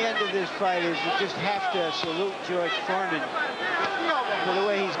the end of this fight is, you just have to salute George Foreman for the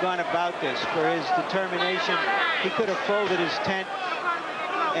way he gone about this, for his determination. He could have folded his tent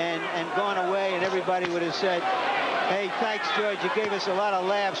and gone away, and everybody would have said, hey, thanks, George. You gave us a lot of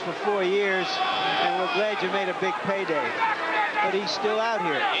laughs for 4 years, and we're glad you made a big payday. But he's still out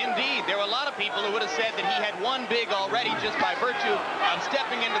here. Indeed, there were a lot of people who would have said that he had won big already just by virtue of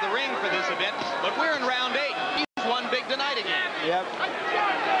stepping into the ring for this event. But we're in round 8. He's won big tonight again. Yep.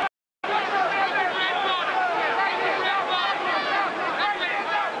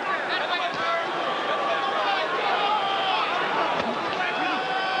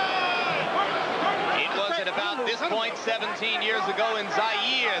 At this point 17 years ago in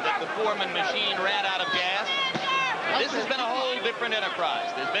Zaire that the Foreman machine ran out of gas. This has been a whole different enterprise.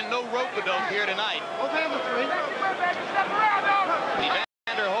 There's been no rope-a-dope here tonight.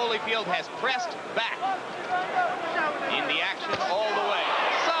 Evander Holyfield has pressed back in the action all the way.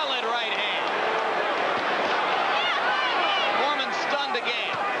 Solid right hand. Foreman stunned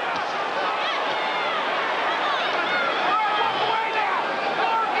again.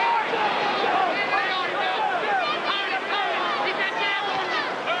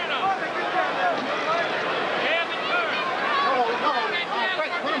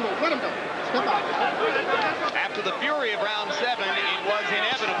 After the fury of round 7, it was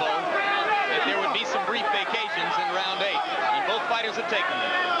inevitable that there would be some brief vacations in round 8, and both fighters have taken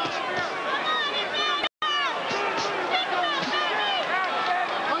them.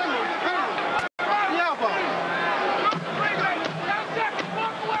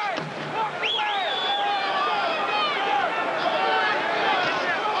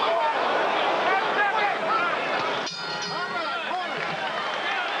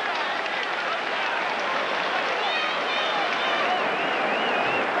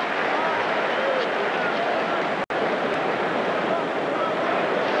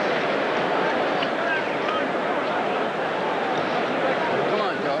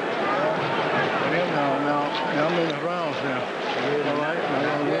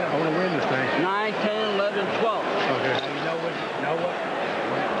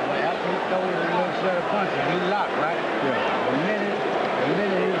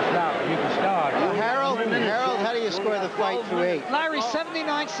 Larry,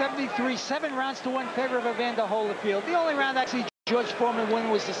 79-73, 7 rounds to 1 in favor of Evander Holyfield. The only round I see George Foreman win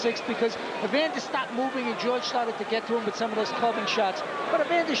was the 6th because Evander stopped moving and George started to get to him with some of those clubbing shots. But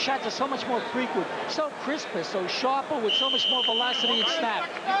Evander's shots are so much more frequent, so crisper, so sharper, with so much more velocity and snap.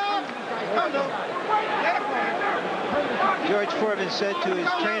 George Foreman said to his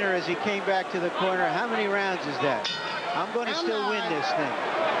trainer as he came back to the corner, how many rounds is that? I'm going to still win this thing.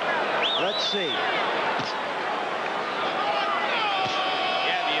 Let's see.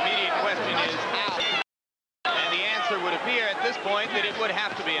 Would appear at this point that it would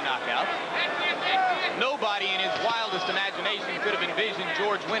have to be a knockout. Nobody in his wildest imagination could have envisioned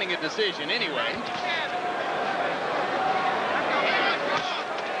George winning a decision anyway.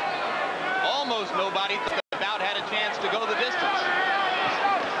 Almost nobody thought the bout had a chance to go the distance.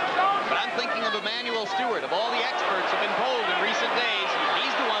 But I'm thinking of Emmanuel Stewart. Of all the experts who have been polled in recent days,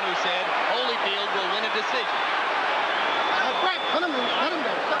 he's the one who said Holyfield will win a decision. Let him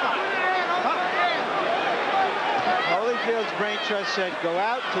go. Step up. Holyfield's brain trust said, go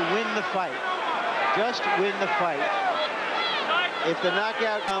out to win the fight. Just win the fight. If the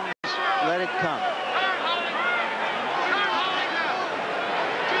knockout comes, let it come.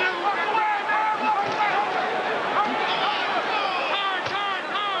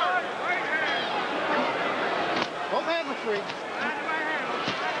 Both hands are free.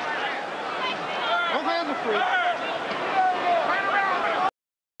 Both hands are free.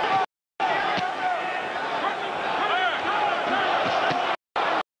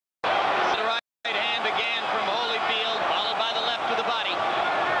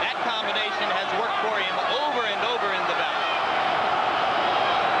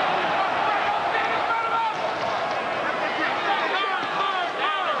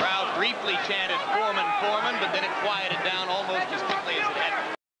 Foreman, but then it quieted down almost as quickly as it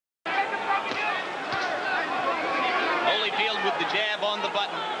had. Holyfield with the jab on the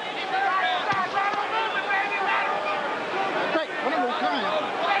button.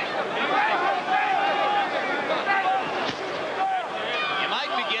 You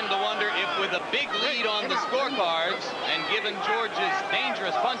might begin to wonder if with a big lead on the scorecards and given George's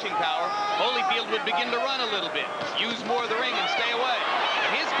dangerous punching power, Holyfield would begin to run a little bit, use more of the ring and stay away.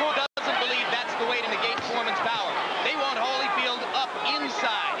 But his corps doesn't believe that's the way to negate Foreman's power. They want Holyfield up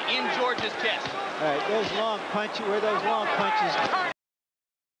inside in George's chest. All right, those long punches, where those long punches.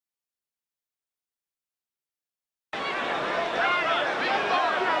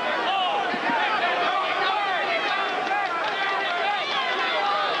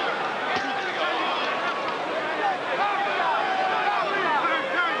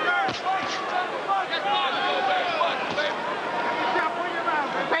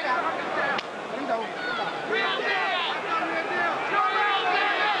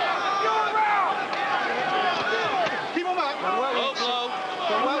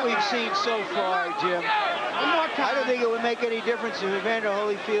 seen so far, Jim, I don't think it would make any difference if Evander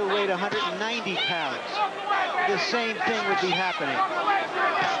Holyfield weighed 190 pounds. The same thing would be happening.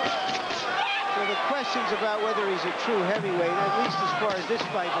 So the questions about whether he's a true heavyweight, at least as far as this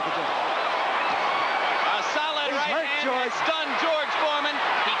fight, look at this. A solid right hand has stunned George Foreman.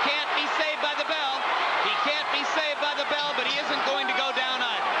 He can't be saved by the bell. He can't be saved by the bell, but he isn't going to go down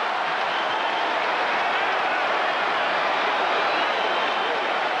either.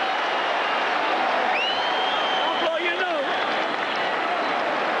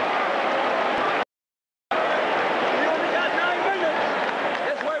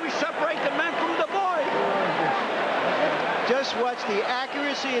 Just watch the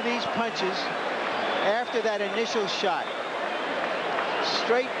accuracy of these punches after that initial shot.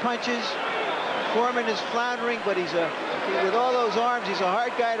 Straight punches. Foreman is floundering, but with all those arms, he's a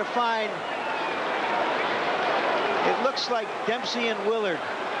hard guy to find. It looks like Dempsey and Willard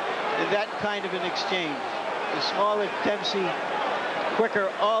in that kind of an exchange. The smaller Dempsey,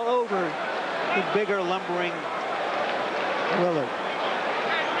 quicker all over the bigger, lumbering Willard.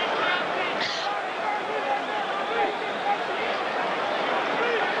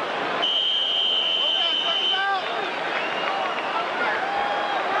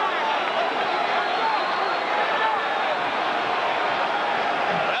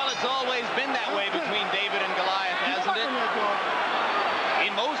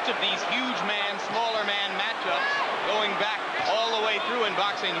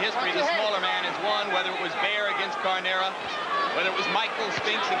 History, the smaller man has won, whether it was Bear against Carnera, whether it was Michael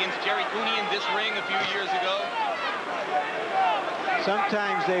Spinks against Jerry Cooney in this ring a few years ago.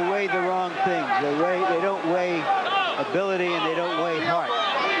 Sometimes they weigh the wrong things. They don't weigh ability and they don't weigh heart.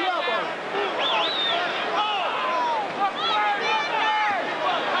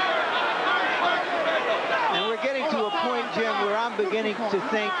 And we're getting to a point, Jim, where I'm beginning to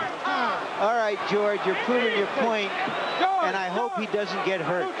think, all right, George, you're proving your point. And I hope he doesn't get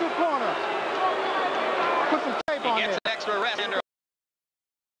hurt. Put some tape on he gets an extra rest. And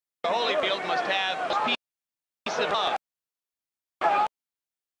Holyfield must have a piece of love.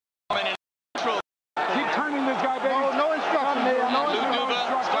 Keep turning this guy, baby. No instructions. Lou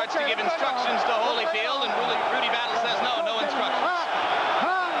Duva starts to give instructions to Holyfield, and Rudy Battle says no instructions.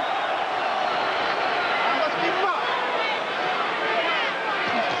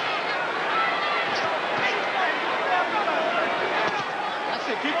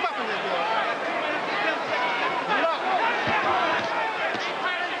 Keep him up in there, boy.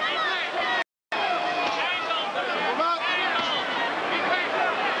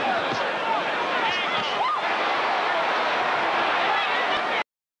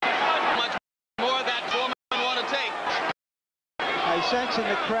 Much more that Foreman want to take. I sense in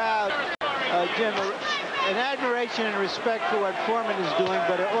the crowd, Jim, an admiration and respect for what Foreman is doing,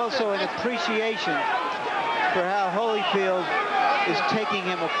 but also an appreciation for how Holyfield is taking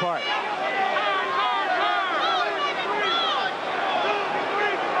him apart.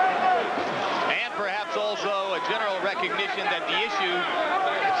 And perhaps also a general recognition that the issue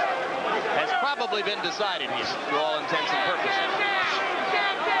has probably been decided here, to all intents and purposes.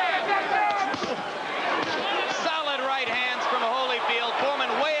 Solid right hands from Holyfield.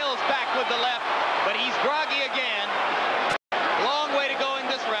 Foreman wails back with the left, but he's groggy again. Long way to go in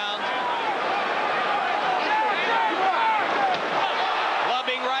this round.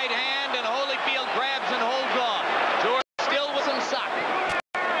 Clubbing right hand, and Holyfield grabs and holds on. George still with some socket.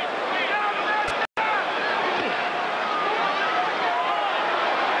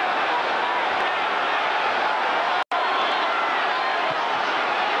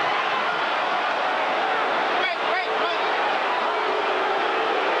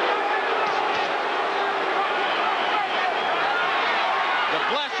 The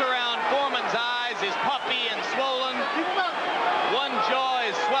flesh around Foreman's eyes is puffy and swollen. One jaw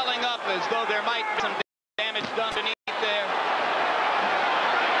is swelling up as though there might be some damage done beneath there.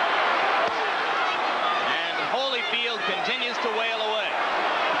 And Holyfield continues to wail away.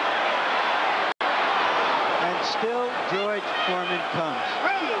 And still George Foreman comes.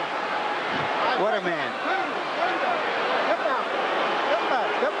 What a man.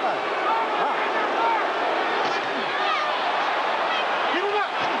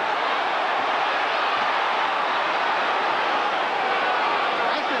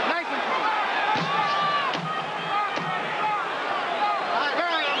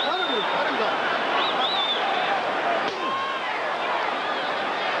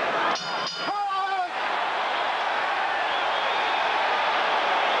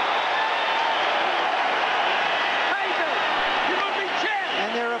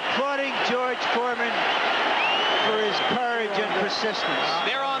 Foreman for his courage and assistants.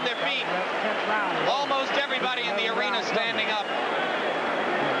 They're on their feet. Almost everybody in the arena standing up.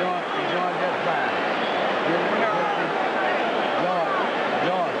 He's doing just fine.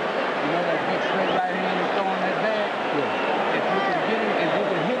 George, you know that big straight right hand he's throwing that bag? Yeah. If you can hit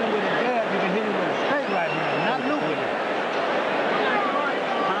him with a jab, you can hit him with a straight right hand, not looping it.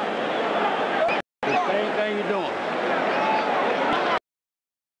 The same thing you're doing.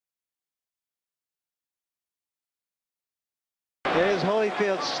 There's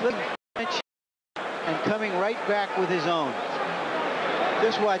Holyfield slipping and coming right back with his own.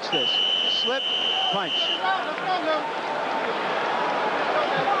 Just watch this. Slip, punch.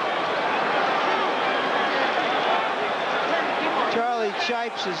 Charlie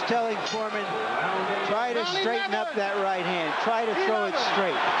Chipes is telling Foreman, try to straighten up that right hand. Try to throw it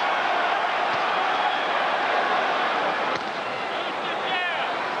straight.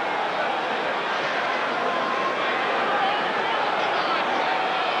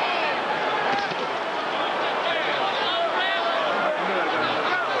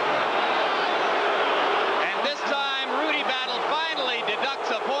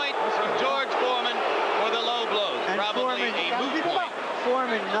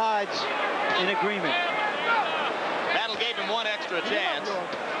 Foreman nods in agreement. Battle gave him one extra chance.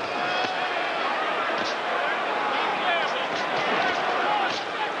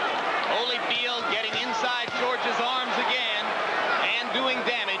 Holyfield getting inside George's arms again and doing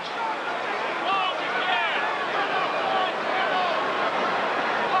damage.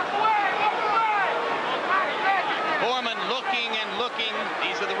 Foreman looking and looking.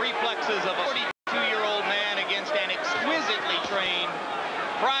 These are the reflexes of a 42-year-old man against an exquisitely trained,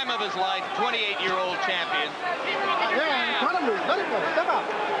 prime of his life, 28-year-old champion. Yeah, cut him loose. Let him go. Step out.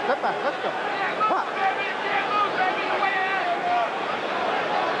 Step back. Let's go. Pop.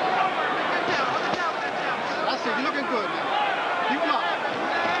 That's it. You're looking good now. Keep him up.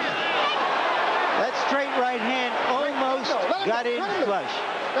 That straight right hand almost got in flush.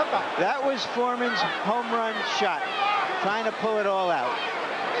 That was Foreman's home run shot. Trying to pull it all out.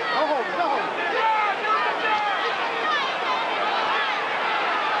 No hold. No hold.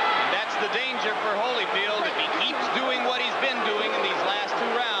 The danger for Holyfield if he keeps doing what he's been doing in these last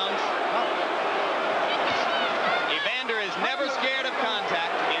two rounds. Evander is never scared of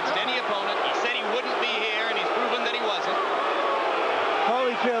contact against any opponent. He said he wouldn't be here, and he's proven that he wasn't.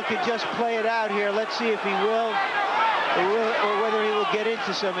 Holyfield can just play it out here. Let's see if he will, or whether he will get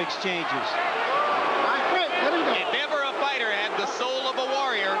into some exchanges. If ever a fighter had the soul of a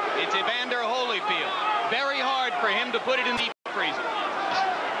warrior, it's Evander Holyfield. Very hard for him to put it in the freezer.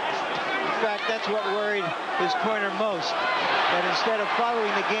 In fact, that's what worried his corner most, that instead of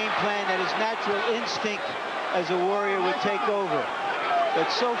following the game plan, that his natural instinct as a warrior would take over. But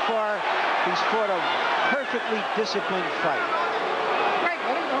so far, he's fought a perfectly disciplined fight.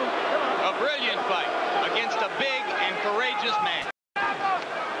 A brilliant fight against a big and courageous man.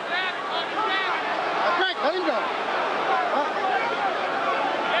 Frank, let him go.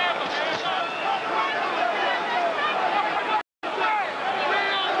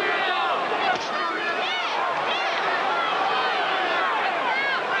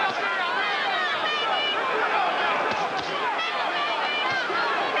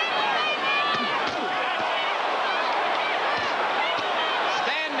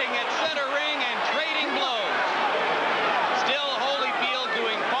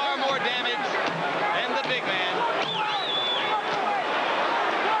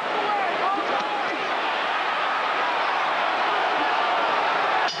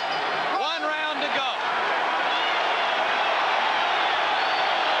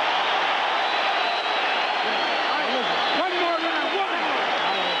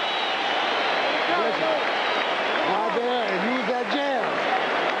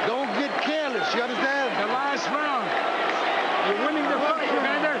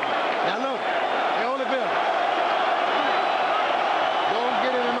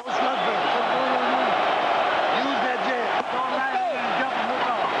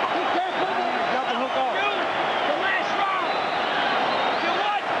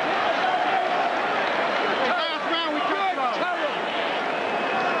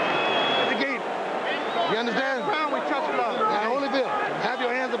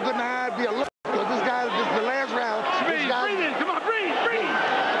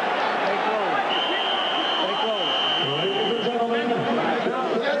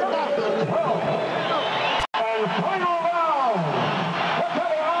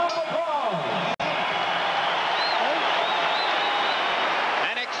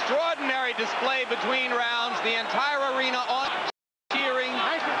 display between rounds. The entire arena on cheering,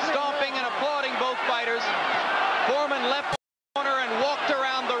 stomping, and applauding both fighters.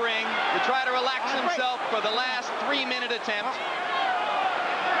 attempt.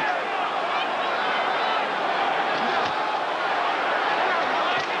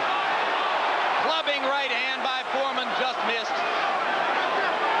 Clubbing right hand by Foreman, just missed.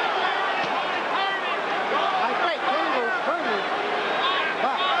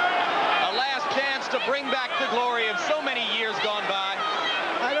 A last chance to bring back the glory of so many years gone by.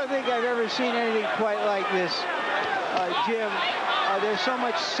 I don't think I've ever seen anything quite like this, Jim. There's so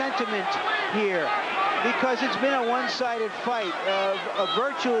much sentiment here because it's been a one-sided fight,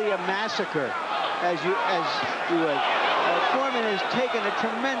 virtually a massacre, as you would. Foreman has taken a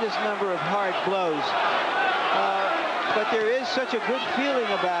tremendous number of hard blows, but there is such a good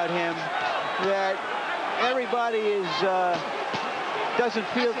feeling about him that everybody doesn't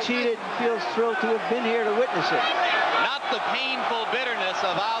feel cheated and feels thrilled to have been here to witness it. Not the painful bitterness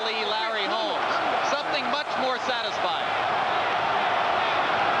of Ali Larry Holmes. Something much more satisfying.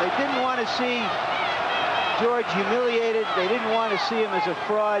 They didn't want to see George humiliated. They didn't want to see him as a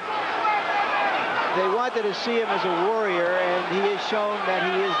fraud. They wanted to see him as a warrior, and he has shown that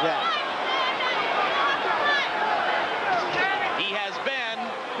he is that. He has been,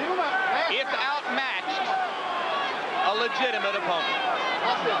 if outmatched, a legitimate opponent.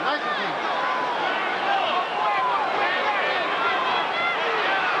 That's it. Nice of you.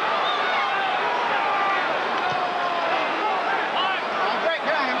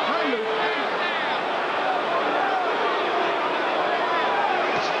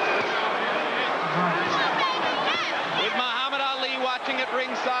 With Muhammad Ali watching at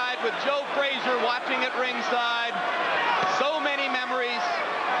ringside, with Joe Frazier watching at ringside, so many memories,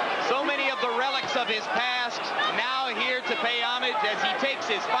 so many of the relics of his past, now here to pay homage as he takes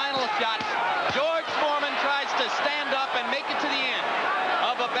his final shot. George Foreman tries to stand up and make it to the end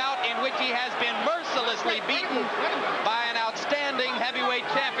of a bout in which he has been mercilessly beaten by an outstanding heavyweight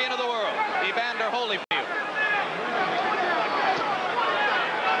champion of the world, Evander Holyfield.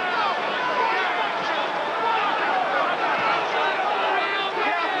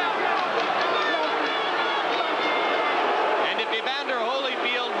 Evander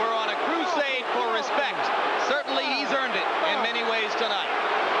Holyfield were on a crusade for respect. Certainly he's earned it in many ways tonight.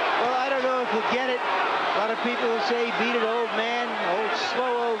 Well, I don't know if he'll get it. A lot of people will say he beat an old man,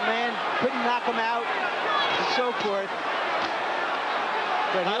 slow old man, couldn't knock him out, and so forth.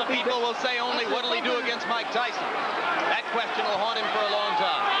 But a lot of people will say only what'll he do against Mike Tyson. That question will haunt him for a long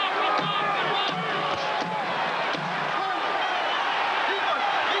time.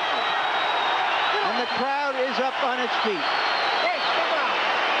 And the crowd is up on its feet.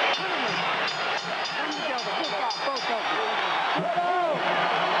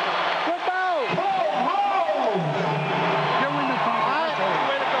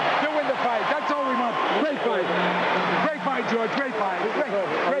 George, great fight.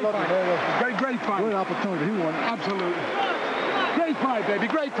 Great fight. Great fight. Good opportunity. He won. Absolutely. Great fight, baby.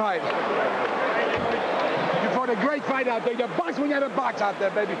 Great fight. You fought a great fight out there. You're boxing out of box out there,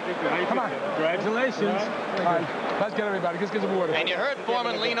 baby. Come on. Congratulations. All right. Let's get everybody. Let's get some water. And you heard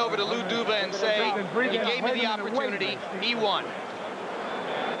Foreman lean over to Lou Duva and say, he gave me the opportunity. He won.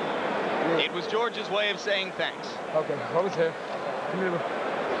 It was George's way of saying thanks. Okay. Hold his hair. Come here.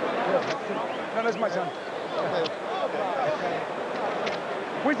 No, that's my son.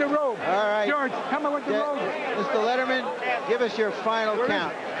 Where's the robe? All right. George, come on with the robe. Mr. Letterman, give us your final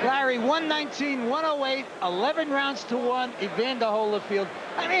count. Larry, 119, 108, 11 rounds to 1, Evander Holyfield.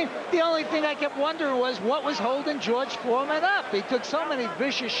 I mean, the only thing I kept wondering was what was holding George Foreman up. He took so many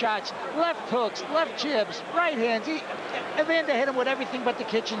vicious shots, left hooks, left jabs, right hands. Evander hit him with everything but the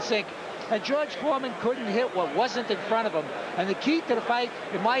kitchen sink. And George Foreman couldn't hit what wasn't in front of him. And the key to the fight,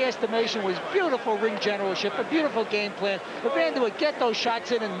 in my estimation, was beautiful ring generalship, a beautiful game plan. Evander would get those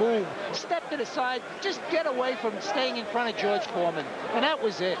shots in and move, step to the side, just get away from staying in front of George Foreman. And that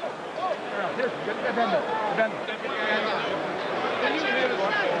was it.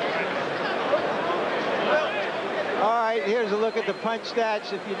 All right, here's a look at the punch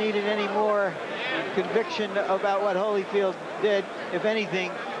stats. If you needed any more conviction about what Holyfield did, if anything,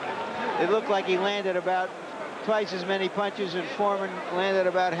 it looked like he landed about twice as many punches, and Foreman landed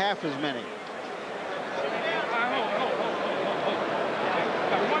about half as many.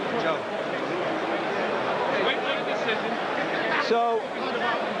 So,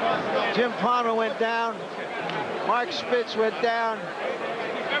 Jim Palmer went down, Mark Spitz went down,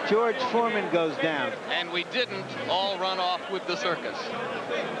 George Foreman goes down. And we didn't all run off with the circus.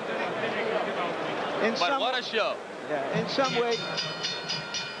 But what a show. Yeah, in some way.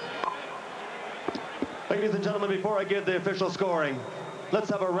 Ladies and gentlemen, before I give the official scoring, let's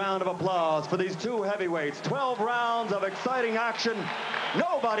have a round of applause for these two heavyweights. 12 rounds of exciting action.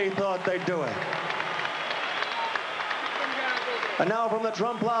 Nobody thought they'd do it. And now from the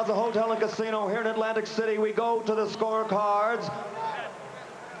Trump Plaza Hotel and Casino here in Atlantic City, we go to the scorecards.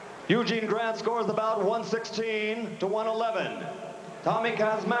 Eugene Grant scores the bout 116 to 111. Tommy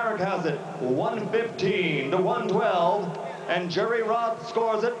Kazmarek has it 115 to 112. And Jerry Roth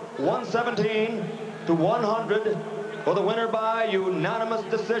scores it 117 to 100 for the winner by unanimous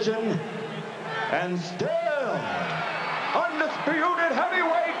decision. And still, undisputed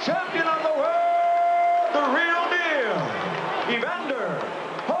heavyweight champion of the world, the real deal, Evander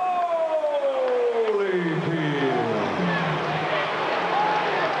Holyfield.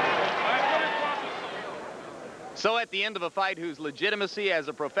 So at the end of a fight whose legitimacy as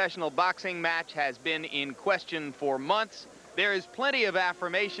a professional boxing match has been in question for months, there is plenty of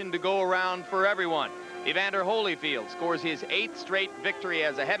affirmation to go around for everyone. Evander Holyfield scores his 8th straight victory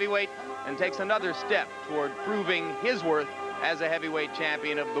as a heavyweight and takes another step toward proving his worth as a heavyweight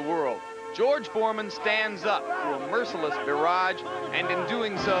champion of the world. George Foreman stands up to a merciless barrage, and in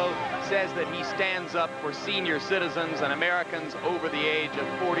doing so says that he stands up for senior citizens and Americans over the age of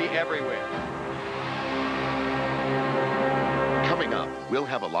 40 everywhere. Coming up, we'll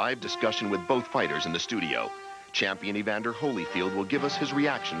have a live discussion with both fighters in the studio. Champion Evander Holyfield will give us his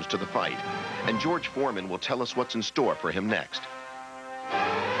reactions to the fight, and George Foreman will tell us what's in store for him next.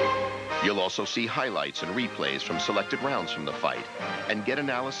 You'll also see highlights and replays from selected rounds from the fight, and get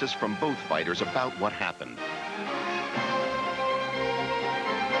analysis from both fighters about what happened.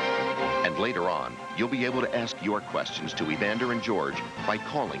 And later on, you'll be able to ask your questions to Evander and George by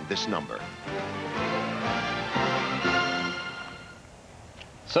calling this number.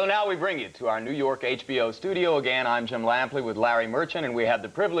 So now we bring you to our New York HBO studio. Again, I'm Jim Lampley with Larry Merchant, and we have the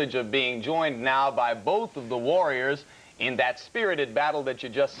privilege of being joined now by both of the warriors in that spirited battle that you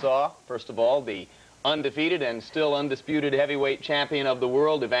just saw. First of all, the undefeated and still undisputed heavyweight champion of the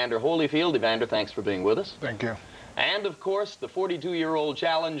world, Evander Holyfield. Evander, thanks for being with us. Thank you. And, of course, the 42-year-old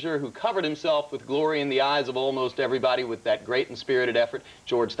challenger who covered himself with glory in the eyes of almost everybody with that great and spirited effort.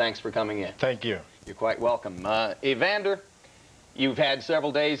 George, thanks for coming in. Thank you. You're quite welcome. Evander, you've had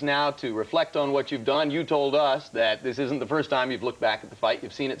several days now to reflect on what you've done. You told us that this isn't the first time you've looked back at the fight.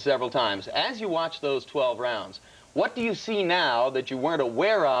 You've seen it several times. As you watch those 12 rounds, what do you see now that you weren't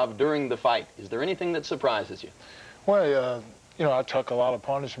aware of during the fight? Is there anything that surprises you? Well, you know, I took a lot of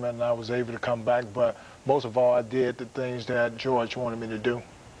punishment and I was able to come back, but most of all, I did the things that George wanted me to do.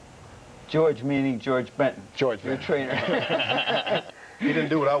 George meaning George Benton. George your Benton. trainer. He didn't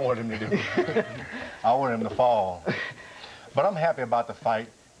do what I wanted him to do. I wanted him to fall. But I'm happy about the fight.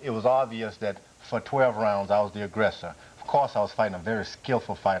 It was obvious that for 12 rounds, I was the aggressor. Of course, I was fighting a very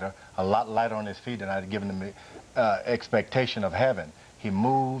skillful fighter, a lot lighter on his feet than I had given him the expectation of having. He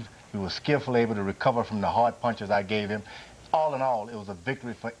moved. He was skillfully able to recover from the hard punches I gave him. All in all, it was a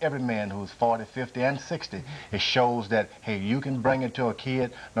victory for every man who's 40, 50, and 60. It shows that, hey, you can bring it to a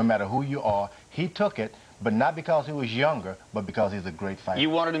kid no matter who you are. He took it, but not because he was younger, but because he's a great fighter. You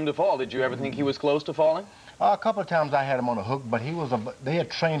wanted him to fall. Did you ever think he was close to falling? A couple of times I had him on a hook, but they had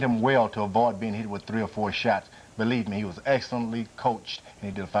trained him well to avoid being hit with 3 or 4 shots. Believe me, he was excellently coached,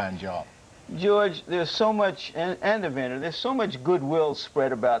 and he did a fine job. George, there's so much, and Evander, there's so much goodwill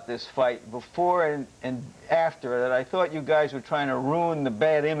spread about this fight before and after that I thought you guys were trying to ruin the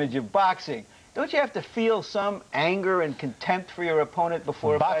bad image of boxing. Don't you have to feel some anger and contempt for your opponent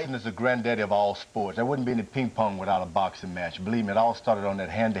before a fight? Boxing is the granddaddy of all sports. There wouldn't be any ping pong without a boxing match. Believe me, it all started on that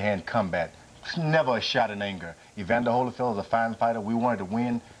hand-to-hand combat. It's never a shot in anger. Evander Holyfield is a fine fighter. We wanted to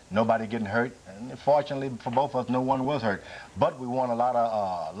win. Nobody getting hurt. And fortunately for both of us, no one was hurt. But we won a lot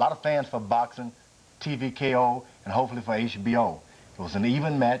of fans for boxing, TVKO, and hopefully for HBO. It was an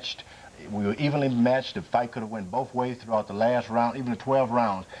even match. We were evenly matched. The fight could have went both ways throughout the last round, even the 12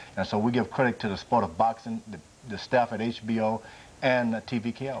 rounds. And so we give credit to the sport of boxing, the staff at HBO, and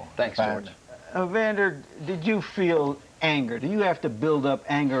TVKO. Thanks, George. Evander, did you feel anger? Do you have to build up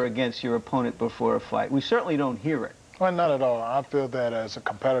anger against your opponent before a fight? We certainly don't hear it. Well, not at all. I feel that as a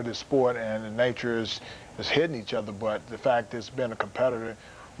competitive sport and the nature is hitting each other, but the fact it's been a competitor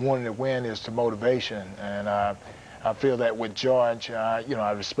wanting to win is the motivation. And I feel that with George, you know,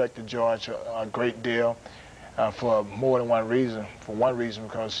 I respected George a great deal for more than one reason. For one reason,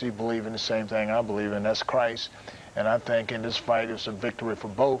 because he believed in the same thing I believe in, that's Christ. And I think in this fight, it's a victory for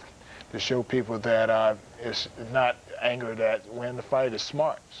both to show people that it's not anger that win the fight, is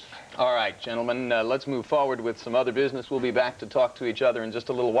smarts. All right, gentlemen, let's move forward with some other business. We'll be back to talk to each other in just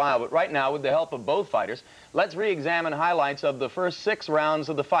a little while. But right now, with the help of both fighters, let's re-examine highlights of the first 6 rounds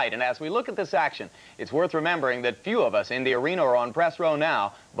of the fight. And as we look at this action, it's worth remembering that few of us in the arena or on press row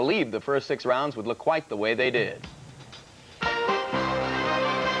now believed the first 6 rounds would look quite the way they did.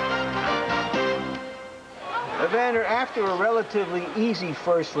 Evander, after a relatively easy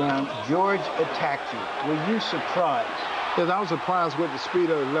first round, George attacked you. Were you surprised? Yes, I was surprised with the speed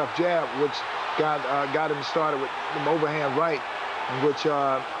of the left jab, which got him started with the overhand right, in which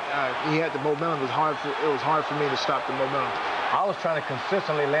he had the momentum. It was hard for me to stop the momentum. I was trying to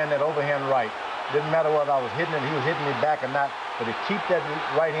consistently land that overhand right. Didn't matter whether I was hitting it, he was hitting me back or not, but to keep that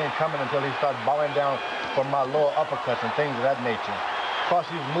right hand coming until he started bowing down for my lower uppercuts and things of that nature. Of course,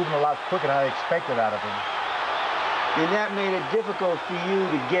 he was moving a lot quicker than I expected out of him. And that made it difficult for you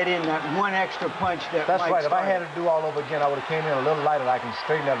to get in that one extra punch that That's Mike right. If I started. had to do all over again, I would have came in a little lighter. I can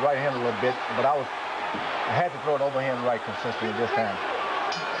straighten that right hand a little bit, but I had to throw an overhand right consistently this time.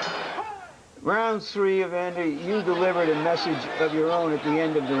 Round 3, Evander, you delivered a message of your own at the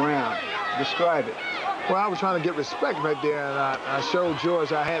end of the round. Describe it. Well, I was trying to get respect right there, and I showed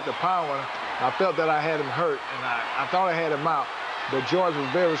George I had the power. I felt that I had him hurt, and I thought I had him out. But George was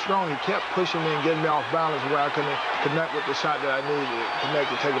very strong. He kept pushing me and getting me off balance where I couldn't connect with the shot that I needed to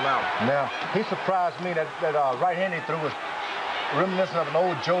connect to take him out. Now, he surprised me that right hand he threw was reminiscent of an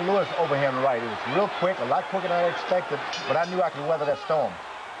old Joe Louis overhand right. It was real quick, a lot quicker than I expected, but I knew I could weather that storm.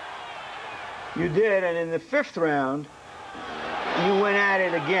 You did, and in the 5th round, you went at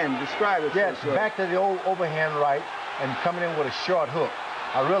it again. Describe it. Yeah, back to the old overhand right and coming in with a short hook.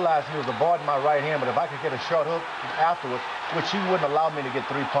 I realized he was avoiding my right hand, but if I could get a short hook afterwards, which he wouldn't allow me to get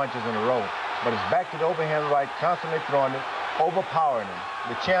 3 punches in a row. But it's back to the overhand right, constantly throwing it, overpowering him.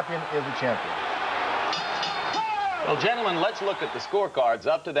 The champion is the champion. Well, gentlemen, let's look at the scorecards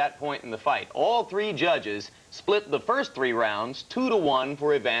up to that point in the fight. All 3 judges split the first 3 rounds 2-1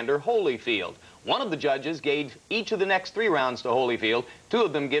 for Evander Holyfield. One of the judges gave each of the next 3 rounds to Holyfield, 2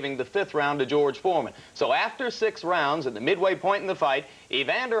 of them giving the 5th round to George Foreman. So after 6 rounds, at the midway point in the fight,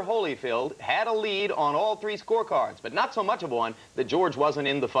 Evander Holyfield had a lead on all 3 scorecards, but not so much of one that George wasn't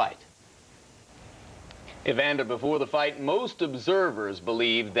in the fight. Evander, before the fight, most observers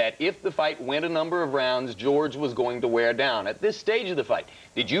believed that if the fight went a number of rounds, George was going to wear down. At this stage of the fight,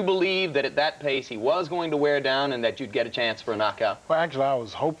 did you believe that at that pace he was going to wear down and that you'd get a chance for a knockout? Well, actually, I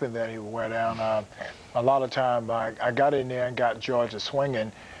was hoping that he would wear down. A lot of time, I got in there and got George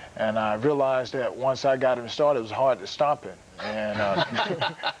swinging, and I realized that once I got him started, it was hard to stop him. And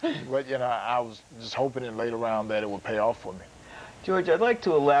but you know, I was just hoping in later round that it would pay off for me. George, I'd like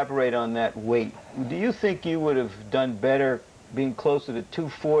to elaborate on that weight. Do you think you would have done better being closer to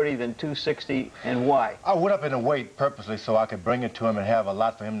 240 than 260, and why? I went up in the weight purposely so I could bring it to him and have a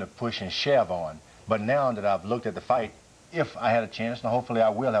lot for him to push and shove on. But now that I've looked at the fight, if I had a chance, and hopefully I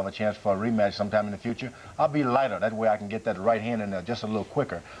will have a chance for a rematch sometime in the future, I'll be lighter. That way I can get that right hand in there just a little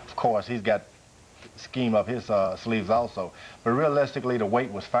quicker. Of course, he's got scheme up his sleeves also. But realistically, the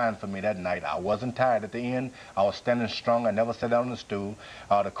weight was fine for me that night. I wasn't tired at the end. I was standing strong. I never sat down on the stool.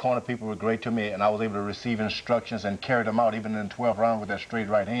 The corner people were great to me, and I was able to receive instructions and carry them out even in the 12th round with that straight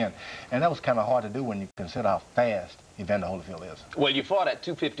right hand. And that was kind of hard to do when you consider how fast Evander Holyfield is. Well, you fought at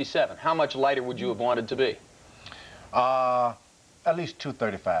 257. How much lighter would you have wanted to be? At least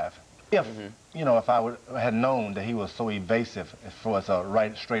 235. If, you know, if I had known that he was so evasive as far as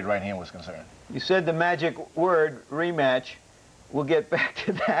a straight right hand was concerned. You said the magic word, rematch. We'll get back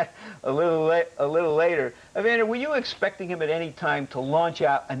to that a little later. Evander, were you expecting him at any time to launch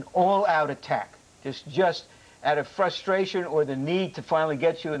out an all-out attack? Just out of frustration or the need to finally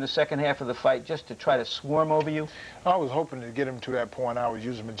get you in the second half of the fight, just to try to swarm over you? I was hoping to get him to that point. I was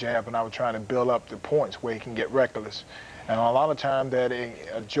using my jab, and I was trying to build up the points where he can get reckless. And a lot of time that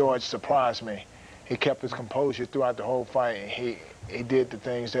George surprised me. He kept his composure throughout the whole fight, and he did the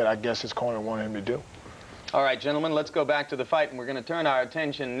things that I guess his corner wanted him to do. All right, gentlemen, let's go back to the fight, and we're going to turn our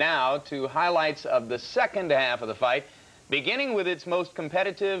attention now to highlights of the second half of the fight, beginning with its most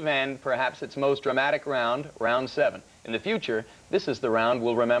competitive and perhaps its most dramatic round, round 7. In the future, this is the round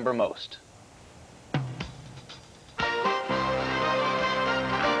we'll remember most.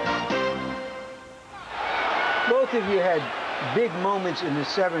 Both of you had big moments in the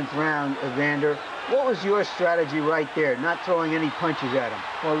 7th round, Evander. What was your strategy right there, not throwing any punches at him?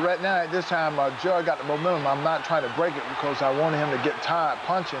 Well, right now, at this time, George got the momentum. I'm not trying to break it because I wanted him to get tired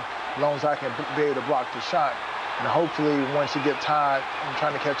punching as long as I can be able to block the shot. And hopefully, once he gets tired, I'm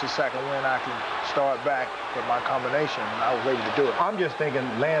trying to catch a second win, I can start back with my combination, and I was able to do it. I'm just thinking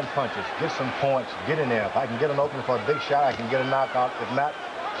land punches, get some points, get in there. If I can get an opening for a big shot, I can get a knockout. If not,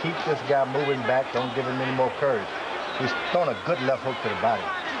 keep this guy moving back. Don't give him any more courage. He's throwing a good left hook to the body.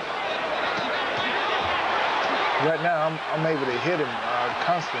 Right now, I'm able to hit him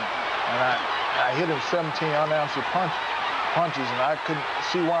constant, and I hit him 17 unanswered punches, and I couldn't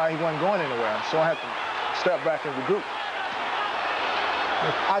see why he wasn't going anywhere. So I had to step back and regroup.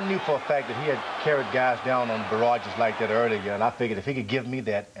 I knew for a fact that he had carried guys down on barrages like that earlier, and I figured if he could give me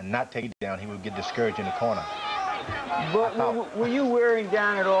that and not take it down, he would get discouraged in the corner. But were you wearing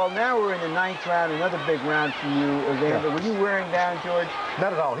down at all? Now we're in the 9th round, another big round for you, Evander. Yeah. Were you wearing down, George?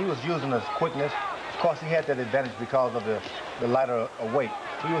 Not at all. He was using his quickness. Of course, he had that advantage because of the lighter weight.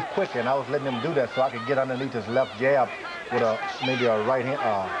 He was quicker, and I was letting him do that so I could get underneath his left jab with maybe a right hand,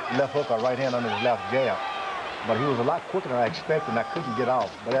 left hook or right hand under his left jab. But he was a lot quicker than I expected, and I couldn't get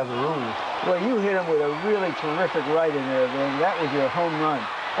off. But as a rule... Well, you hit him with a really terrific right in there, man. That was your home run.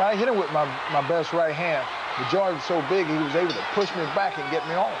 Well, I hit him with my best right hand. But George was so big, he was able to push me back and get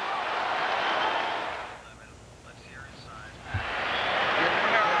me on.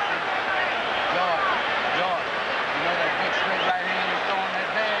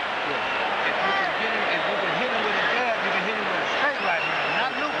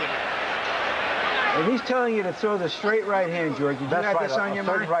 And he's telling you to throw the straight right hand, George. Did you have this on your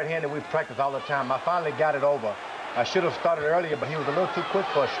mind? That's right hand that we practice all the time. I finally got it over. I should have started earlier, but he was a little too quick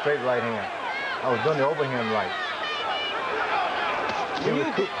for a straight right hand. I was doing the overhand right.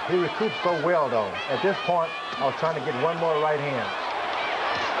 He recouped so well, though. At this point, I was trying to get one more right hand.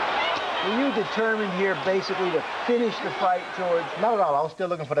 Were you determined here basically to finish the fight, George? Not at all. I was still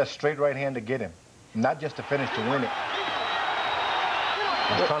looking for that straight right hand to get him, not just to finish, to win it.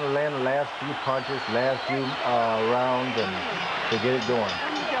 I was trying to land the last few punches, last few rounds, and to get it going.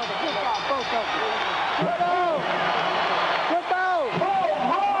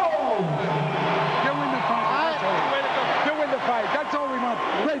 You win the fight. That's all we want.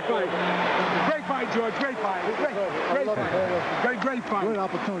 Great fight. Great fight, George. Great fight. Great fight. Great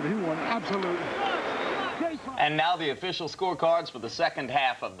opportunity. He won. Absolutely. And now the official scorecards for the second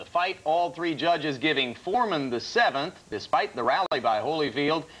half of the fight. All 3 judges giving Foreman the 7th, despite the rally by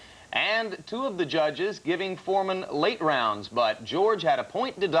Holyfield, and 2 of the judges giving Foreman late rounds. But George had a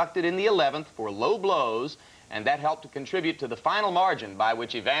point deducted in the 11th for low blows, and that helped to contribute to the final margin by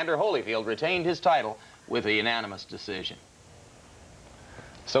which Evander Holyfield retained his title with a unanimous decision.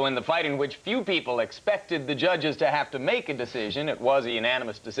 So in the fight in which few people expected the judges to have to make a decision, it was a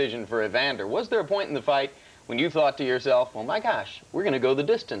unanimous decision for Evander. Was there a point in the fight when you thought to yourself, well, my gosh, we're going to go the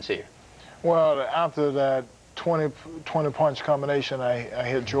distance here? Well, after that 20 punch combination I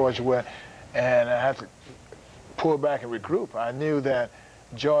hit George with, and I had to pull back and regroup. I knew that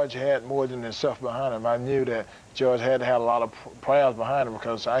George had more than himself behind him. I knew that George had a lot of prayers behind him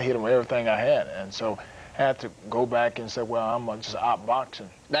because I hit him with everything I had. And so I had to go back and say, well, I'm just outboxing.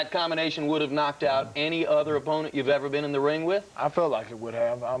 That combination would have knocked out any other opponent you've ever been in the ring with? I felt like it would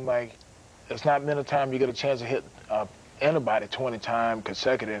have. I'm like, it's not many times you get a chance to hit anybody 20 times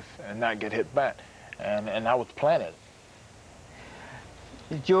consecutive and not get hit back. And I was planted.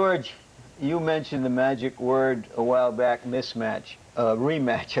 George, you mentioned the magic word a while back, mismatch,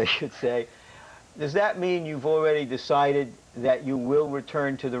 rematch, I should say. Does that mean you've already decided that you will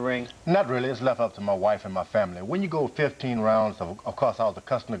return to the ring? Not really. It's left up to my wife and my family. When you go 15 rounds, of course, I was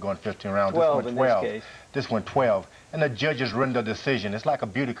accustomed to going 15 rounds. 12 in this case. This went 12. And the judges render a decision. It's like a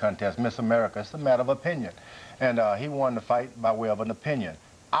beauty contest, Miss America. It's a matter of opinion. And he won the fight by way of an opinion.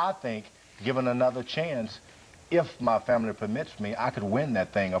 I think, given another chance, if my family permits me, I could win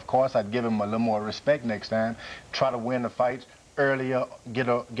that thing. Of course, I'd give him a little more respect next time, try to win the fight earlier, get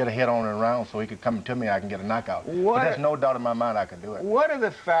a hit on the round so he could come to me, I can get a knockout. But there's no doubt in my mind I can do it. What are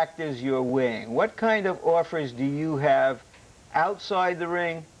the factors you're weighing? What kind of offers do you have outside the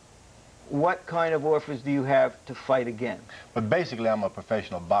ring? What kind of offers do you have to fight again? But basically, I'm a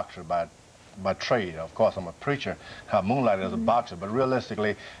professional boxer by trade. Of course, I'm a preacher. I moonlight as a boxer, but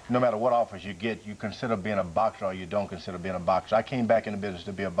realistically, no matter what offers you get, you consider being a boxer or you don't consider being a boxer. I came back in the business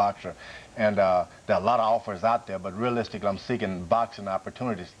to be a boxer, and there are a lot of offers out there, but realistically, I'm seeking boxing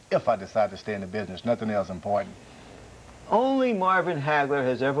opportunities if I decide to stay in the business. Nothing else important. Only Marvin Hagler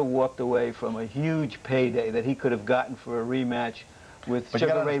has ever walked away from a huge payday that he could have gotten for a rematch with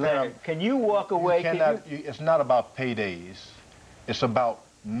Sugar Ray Leonard. Can you walk away? It's not about paydays. It's about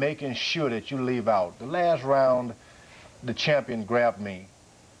making sure that you leave out. The last round, the champion grabbed me,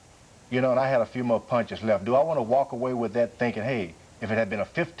 and I had a few more punches left. Do I want to walk away with that thinking, hey, if it had been a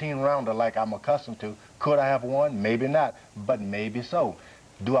 15-rounder like I'm accustomed to, could I have won? Maybe not, but maybe so.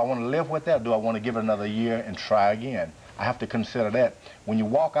 Do I want to live with that? Do I want to give it another year and try again? I have to consider that. When you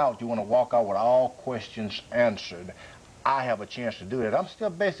walk out, you want to walk out with all questions answered. I have a chance to do that. I'm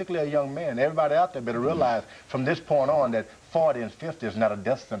still basically a young man. Everybody out there better realize from this point on that 40 and 50 is not a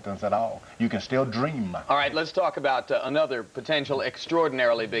death sentence at all. You can still dream. All right, let's talk about another potential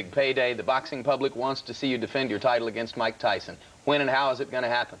extraordinarily big payday. The boxing public wants to see you defend your title against Mike Tyson. When and how is it going to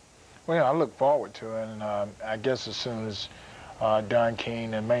happen? Well, I look forward to it, and I guess as soon as Don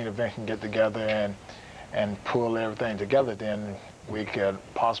King and Main Event can get together and pull everything together, then we could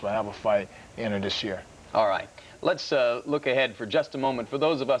possibly have a fight enter this year. All right. Let's look ahead for just a moment. For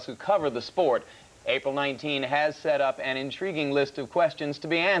those of us who cover the sport, April 19 has set up an intriguing list of questions to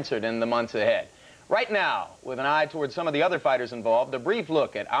be answered in the months ahead. Right now, with an eye towards some of the other fighters involved, a brief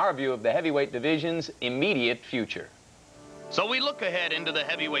look at our view of the heavyweight division's immediate future. So we look ahead into the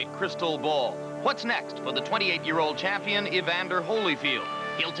heavyweight crystal ball. What's next for the 28-year-old champion, Evander Holyfield?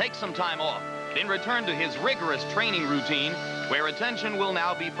 He'll take some time off, then return to his rigorous training routine, where attention will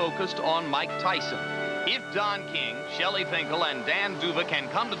now be focused on Mike Tyson. If Don King, Shelley Finkel, and Dan Duva can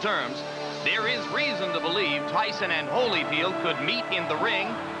come to terms, there is reason to believe Tyson and Holyfield could meet in the ring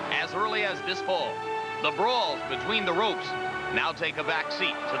as early as this fall. The brawls between the ropes now take a back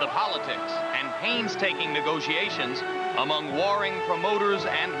seat to the politics and painstaking negotiations among warring promoters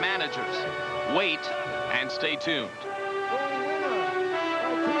and managers. Wait and stay tuned.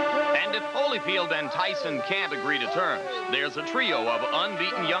 And if Holyfield and Tyson can't agree to terms, there's a trio of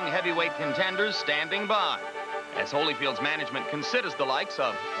unbeaten young heavyweight contenders standing by, as Holyfield's management considers the likes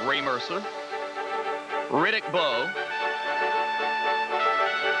of Ray Mercer, Riddick Bowe,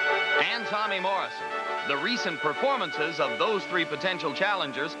 and Tommy Morrison. The recent performances of those three potential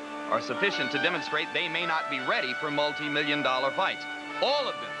challengers are sufficient to demonstrate they may not be ready for multi-million-dollar fights. All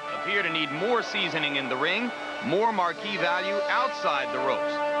of them appear to need more seasoning in the ring, more marquee value outside the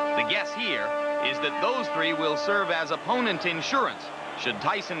ropes. The guess here is that those three will serve as opponent insurance should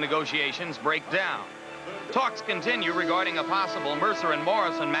Tyson negotiations break down. Talks continue regarding a possible Mercer and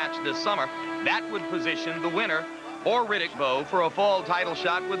Morrison match this summer. That would position the winner or Riddick Bowe for a fall title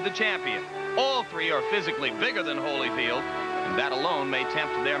shot with the champion. All three are physically bigger than Holyfield, and that alone may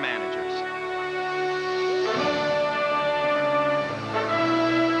tempt their managers.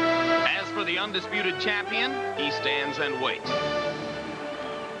 As for the undisputed champion, he stands and waits.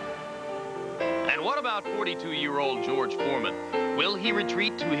 And what about 42-year-old George Foreman? Will he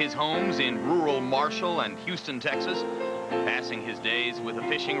retreat to his homes in rural Marshall and Houston, Texas, passing his days with a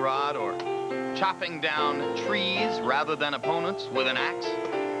fishing rod or chopping down trees rather than opponents with an axe?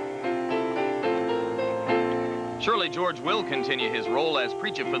 Surely George will continue his role as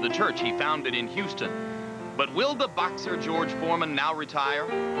preacher for the church he founded in Houston. But will the boxer George Foreman now retire?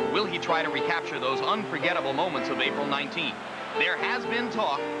 Will he try to recapture those unforgettable moments of April 19? There has been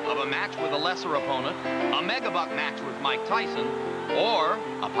talk of a match with a lesser opponent, a megabuck match with Mike Tyson, or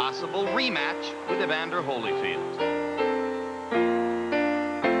a possible rematch with Evander Holyfield.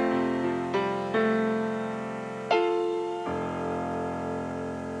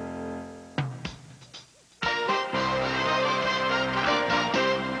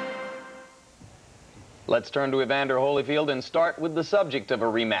 Let's turn to Evander Holyfield and start with the subject of a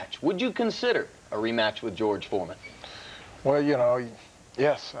rematch. Would you consider a rematch with George Foreman? Well, you know,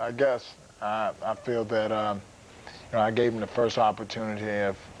 yes, I guess. I feel that, you know, I gave him the first opportunity.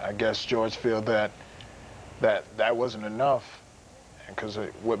 If I guess George feel that wasn't enough, because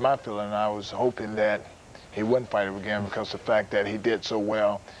with my feeling, I was hoping that he wouldn't fight him again because of the fact that he did so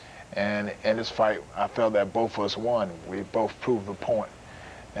well. And in this fight, I felt that both of us won. We both proved the point.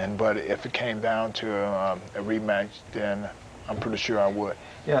 But if it came down to a rematch, then I'm pretty sure I would.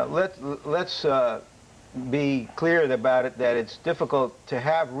 Yeah, let's be clear about it, that it's difficult to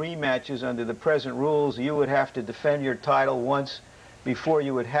have rematches under the present rules. You would have to defend your title once before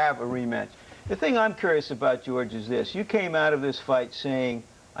you would have a rematch. The thing I'm curious about, George, is this. You came out of this fight saying,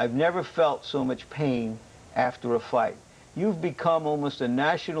 I've never felt so much pain after a fight. You've become almost a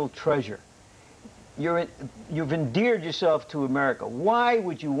national treasure. You've endeared yourself to America. Why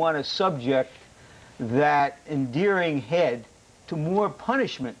would you want to subject that endearing head to more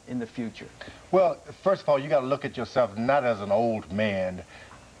punishment in the future? Well, first of all, you got to look at yourself not as an old man.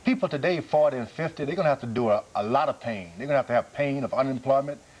 People today, 40 and 50, they're going to have to do a lot of pain. They're going to have pain of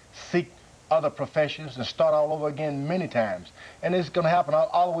unemployment, seek other professions, and start all over again many times. And it's going to happen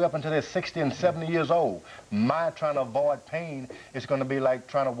all the way up until they're 60 and 70 years old. My trying to avoid pain is going to be like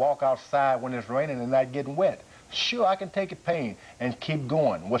trying to walk outside when it's raining and not getting wet. Sure, I can take a pain and keep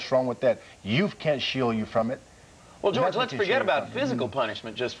going. What's wrong with that? Youth can't shield you from it. Well, George, let's forget about physical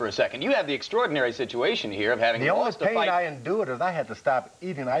punishment just for a second. You have the extraordinary situation here of having lost a fight. The only pain I endured is I had to stop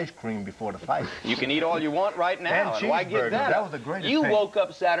eating ice cream before the fight. You can eat all you want right now, and why give that up? That was the greatest You pain. woke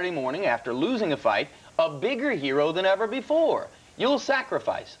up Saturday morning after losing a fight, a bigger hero than ever before. You'll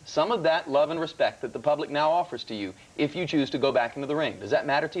sacrifice some of that love and respect that the public now offers to you if you choose to go back into the ring. Does that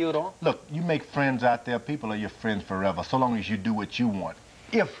matter to you at all? Look, you make friends out there. People are your friends forever, so long as you do what you want.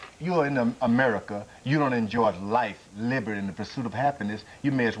 If you're in America, you don't enjoy life, liberty, and the pursuit of happiness,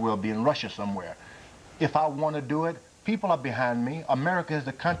 you may as well be in Russia somewhere. If I want to do it, People are behind me. America is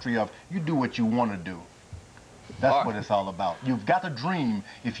the country of you do what you want to do. That's what it's all about. You've got to dream.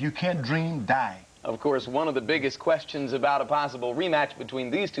 If you can't dream, die. Of course, one of the biggest questions about a possible rematch between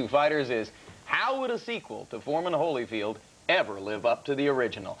these two fighters is, how would a sequel to Foreman Holyfield ever live up to the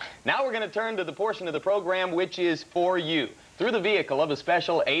original? Now we're going to turn to the portion of the program which is for you, through the vehicle of a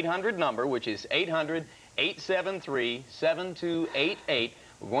special 800 number, which is 800-873-7288.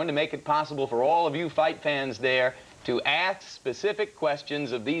 We're going to make it possible for all of you fight fans there to ask specific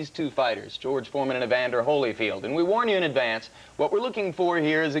questions of these two fighters, George Foreman and Evander Holyfield. And we warn you in advance, what we're looking for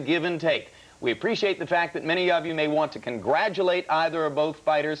here is a give and take. We appreciate the fact that many of you may want to congratulate either or both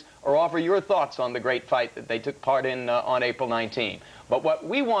fighters or offer your thoughts on the great fight that they took part in on April 19. But what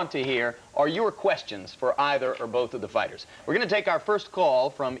we want to hear are your questions for either or both of the fighters. We're going to take our first call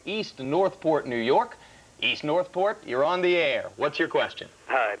from East Northport, New York. East Northport, you're on the air. What's your question?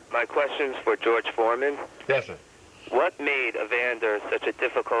 Hi, my question's for George Foreman. Yes, sir. What made Evander such a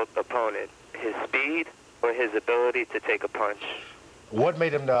difficult opponent? His speed or his ability to take a punch? What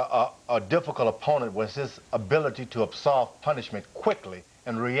made him a difficult opponent was his ability to absorb punishment quickly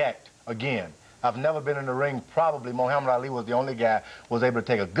and react again. I've never been in the ring. Probably Muhammad Ali was the only guy who was able to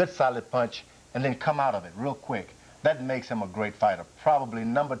take a good solid punch and then come out of it real quick. That makes him a great fighter. Probably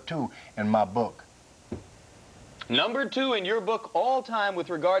number 2 in my book. Number 2 in your book all time with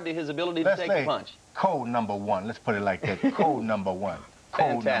regard to his ability to take a punch. Code number 1. Let's put it like that. Code number 1.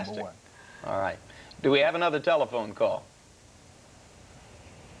 Code Fantastic. number 1. All right. Do we have another telephone call?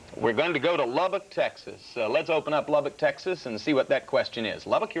 We're going to go to Lubbock, Texas. Let's open up Lubbock, Texas, and see what that question is.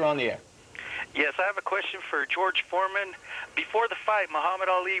 Lubbock, you're on the air. Yes, I have a question for George Foreman. Before the fight, Muhammad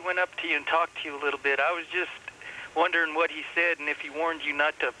Ali went up to you and talked to you a little bit. I was just wondering what he said and if he warned you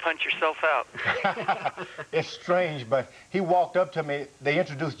not to punch yourself out. It's strange, but he walked up to me. They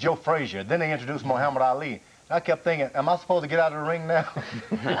introduced Joe Frazier. Then they introduced Muhammad Ali. I kept thinking, am I supposed to get out of the ring now?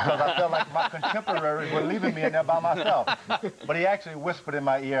 Because I felt like my contemporaries were leaving me in there by myself. But he actually whispered in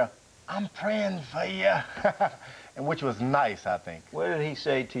my ear, I'm praying for you. And which was nice, I think. What did he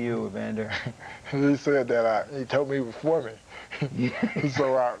say to you, Evander? He said that he told me before me.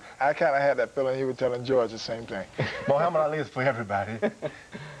 So I kind of had that feeling he was telling George the same thing. Muhammad Ali is for everybody.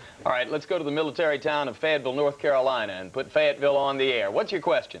 All right, let's go to the military town of Fayetteville, North Carolina, and put Fayetteville on the air. What's your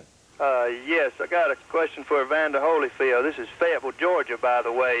question? Yes, I got a question for Evander Holyfield. This is Fayetteville, Georgia, by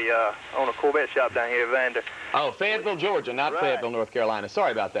the way, on a Corvette shop down here, Evander. Oh, Fayetteville, Georgia, not Fayetteville, North Carolina.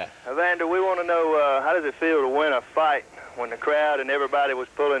 Sorry about that. Evander, we want to know how does it feel to win a fight when the crowd and everybody was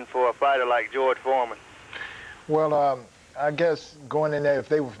pulling for a fighter like George Foreman? Well, I guess going in there, if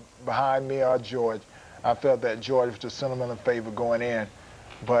they were behind me or George, I felt that George was the sentimental favor going in.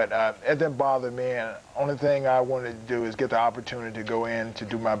 But it didn't bother me, and the only thing I wanted to do is get the opportunity to go in to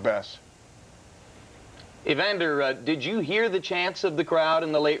do my best. Evander, did you hear the chants of the crowd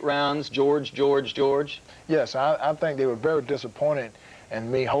in the late rounds, George, George, George? Yes, I think they were very disappointed in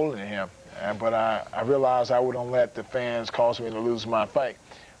me holding him. But I realized I wouldn't let the fans cause me to lose my fight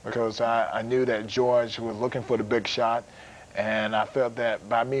because I knew that George was looking for the big shot. And I felt that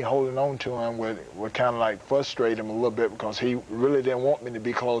by me holding on to him would kind of like frustrate him a little bit because he really didn't want me to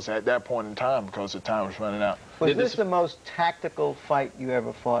be close at that point in time because the time was running out. Was this the most tactical fight you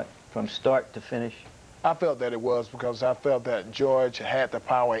ever fought from start to finish? I felt that it was because I felt that George had the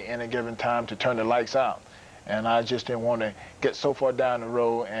power at any given time to turn the lights out. And I just didn't want to get so far down the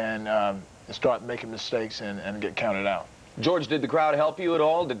road and start making mistakes and get counted out. George, did the crowd help you at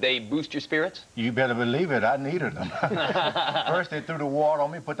all? Did they boost your spirits? You better believe it. I needed them. First, they threw the water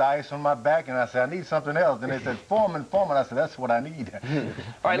on me, put the ice on my back, and I said, I need something else. Then they said, Foreman, Foreman. I said, that's what I need. All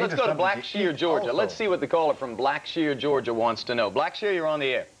right, let's go to Blackshear, Georgia. Also. Let's see what the caller from Blackshear, Georgia wants to know. Blackshear, you're on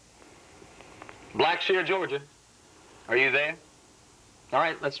the air. Blackshear, Georgia. Are you there? All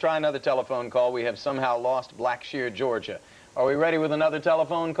right, let's try another telephone call. We have somehow lost Blackshear, Georgia. Are we ready with another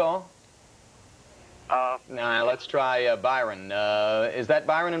telephone call? Nah, let's try Byron. Is that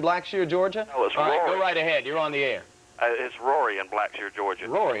Byron in Blackshear, Georgia? No, it's All Rory. right, go right ahead. You're on the air. It's Rory in Blackshear, Georgia.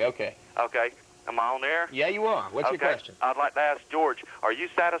 Rory, okay. Okay. Am I on the air? Yeah, you are. What's your question? I'd like to ask George, are you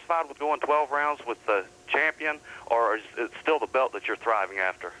satisfied with going 12 rounds with the champion, or is it still the belt that you're thriving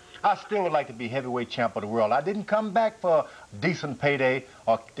after? I still would like to be heavyweight champ of the world. I didn't come back for a decent payday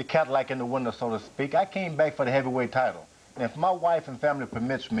or the Cadillac in the window, so to speak. I came back for the heavyweight title. And if my wife and family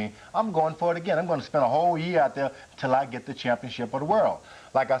permits me, I'm going for it again. I'm going to spend a whole year out there until I get the championship of the world.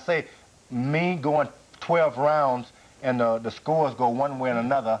 Like I say, me going 12 rounds and the scores go one way or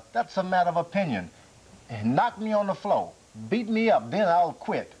another, that's a matter of opinion. Knock me on the floor, beat me up, then I'll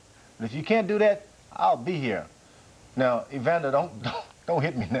quit. But if you can't do that, I'll be here. Now, Evander, Don't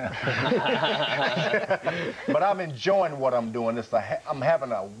hit me now. But I'm enjoying what I'm doing. I'm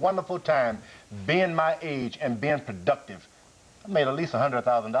having a wonderful time being my age and being productive. I made at least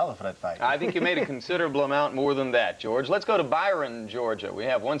 $100,000 for that fight. I think you made a considerable amount more than that, George. Let's go to Byron, Georgia. We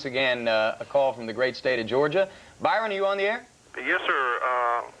have, once again, a call from the great state of Georgia. Byron, are you on the air? Yes,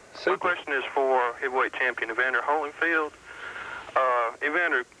 sir. My question is for heavyweight champion Evander Holyfield.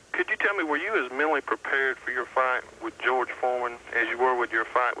 Evander, could you tell me, were you as mentally prepared for your fight with George Foreman as you were with your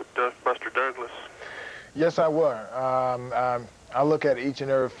fight with Buster Douglas? Yes, I were. I look at each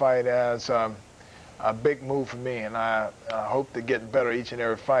and every fight as a big move for me, and I hope to get better each and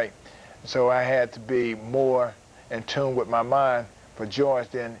every fight. So I had to be more in tune with my mind for George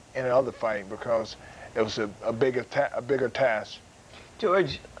than any other fight, because it was a bigger task.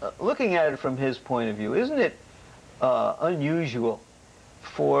 George, looking at it from his point of view, isn't it unusual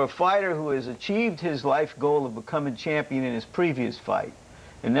for a fighter who has achieved his life goal of becoming champion in his previous fight,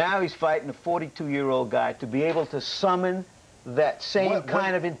 and now he's fighting a 42-year-old guy, to be able to summon that same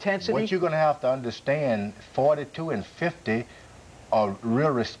kind of intensity? What you're going to have to understand, 42 and 50 are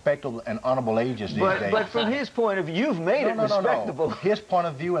real respectable and honorable ages these days. But from his point of view, you've made it respectable. No. His point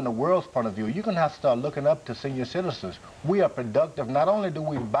of view and the world's point of view, you're going to have to start looking up to senior citizens. We are productive. Not only do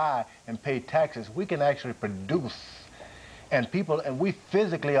we buy and pay taxes, we can actually produce. And we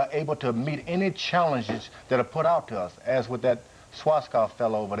physically are able to meet any challenges that are put out to us, as with that Swaskov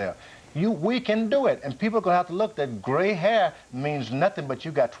fellow over there. We can do it, and people are going to have to look that gray hair means nothing, but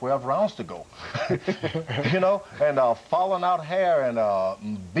you got 12 rounds to go. You know, and falling out hair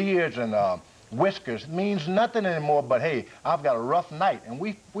and beards and whiskers means nothing anymore, but hey, I've got a rough night, and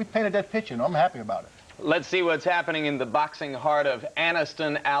we painted that picture, and I'm happy about it. Let's see what's happening in the boxing heart of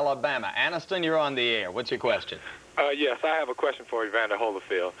Anniston, Alabama. Anniston, you're on the air. What's your question? Yes, I have a question for Evander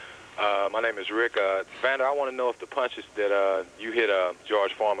Holyfield. My name is Rick. Evander, I want to know if the punches that you hit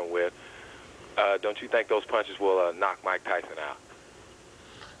George Foreman with, don't you think those punches will knock Mike Tyson out?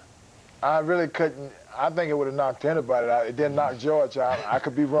 I really couldn't. I think it would have knocked anybody out. It didn't knock George out. I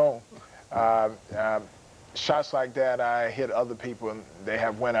could be wrong. Shots like that, I hit other people, and they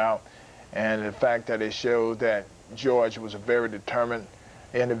have went out. And the fact that it showed that George was a very determined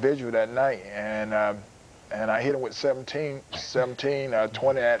individual that night. And I hit him with 17,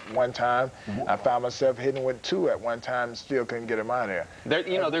 20 at one time. I found myself hitting with 2 at one time and still couldn't get him out of there.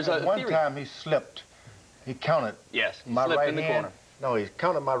 You know, there's a one time he slipped. He counted. Yes, my slipped right in the hand. corner. No, he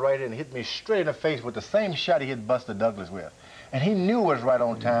counted my right hand and hit me straight in the face with the same shot he hit Buster Douglas with. And he knew it was right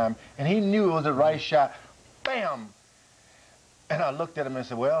on time, and he knew it was the right shot. Bam! And I looked at him and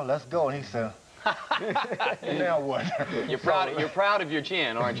said, well, let's go. And he said, now what? You're proud of your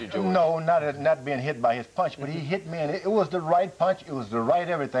chin, aren't you, George? No, not being hit by his punch, but he hit me, and it was the right punch, it was the right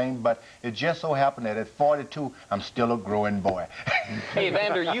everything, but it just so happened that at 42, I'm still a growing boy. Hey,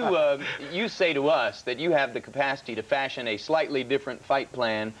 Evander, you say to us that you have the capacity to fashion a slightly different fight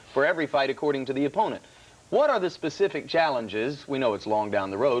plan for every fight according to the opponent. What are the specific challenges? We know it's long down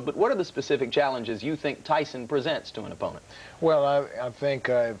the road, but what are the specific challenges you think Tyson presents to an opponent? Well, I think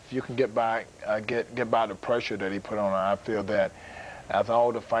if you can get by the pressure that he put on him, I feel that after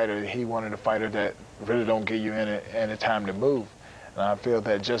all the fighter, he wanted a fighter that really don't give you any time to move. And I feel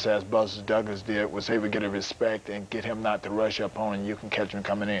that just as Buster Douglas did, was able to get a respect and get him not to rush up on, and you can catch him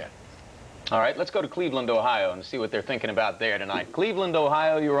coming in. All right, let's go to Cleveland, Ohio, and see what they're thinking about there tonight. Cleveland,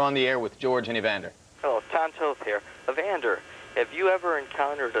 Ohio, you're on the air with George and Evander. Hello, Tom Tilth here. Evander, have you ever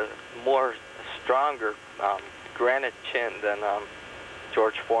encountered a more stronger granite chin than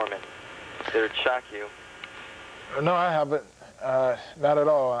George Foreman? Did it shock you? No, I haven't. Not at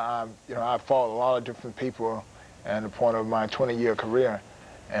all. I've fought a lot of different people at the point of my 20-year career,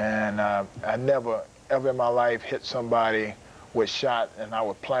 and I never, ever in my life hit somebody with shot and I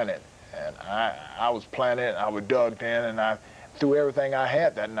would plant it. And I was planted, I was dug in, and I threw everything I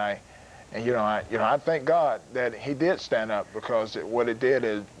had that night. And I thank God that he did stand up, because what it did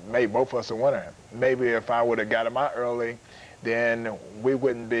is made both of us a winner. Maybe if I would have got him out early, then we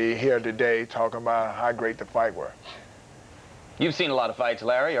wouldn't be here today talking about how great the fight were. You've seen a lot of fights,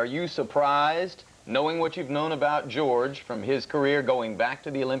 Larry. Are you surprised, knowing what you've known about George from his career going back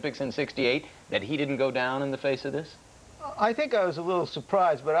to the Olympics in '68, that he didn't go down in the face of this? I think I was a little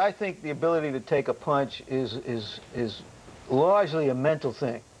surprised, but I think the ability to take a punch is largely a mental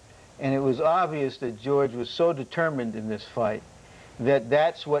thing. And it was obvious that George was so determined in this fight that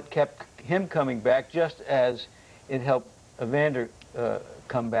that's what kept him coming back, just as it helped Evander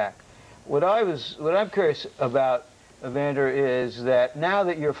come back. What I'm curious about, Evander, is that now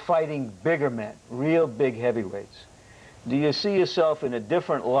that you're fighting bigger men, real big heavyweights, do you see yourself in a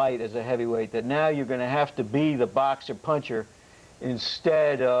different light as a heavyweight, that now you're going to have to be the boxer puncher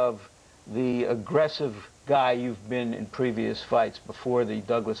instead of the aggressive guy you've been in previous fights before the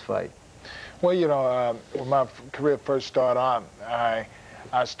Douglas fight? Well, you know, when my career first started out,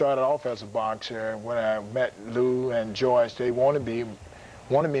 I started off as a boxer. When I met Lou and Joyce, they wanted me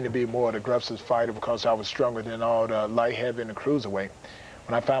to be more of an aggressive fighter because I was stronger than all the light, heavy, and the cruiserweight.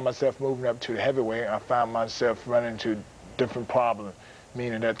 When I found myself moving up to the heavyweight, I found myself running into different problems,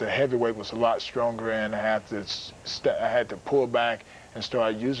 meaning that the heavyweight was a lot stronger, and I had to pull back and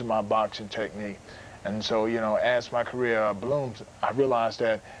start using my boxing technique. And so, you know, as my career bloomed, I realized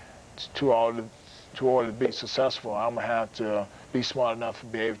that to order to be successful, I'm gonna have to be smart enough to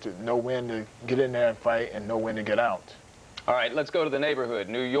be able to know when to get in there and fight and know when to get out. All right, let's go to the neighborhood.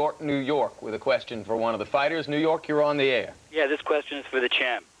 New York, with a question for one of the fighters. New York, you're on the air. Yeah, this question is for the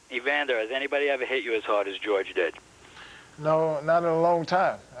champ. Evander, has anybody ever hit you as hard as George did? No, not in a long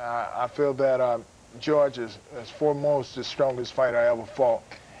time. I feel that George is foremost the strongest fighter I ever fought.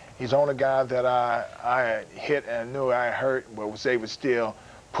 He's the only guy that I hit and knew I hurt, but was able to still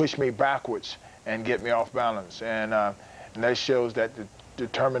push me backwards and get me off balance. And that shows that the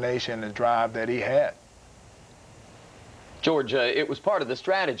determination and drive that he had. George, it was part of the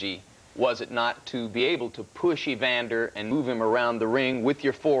strategy, was it not, to be able to push Evander and move him around the ring with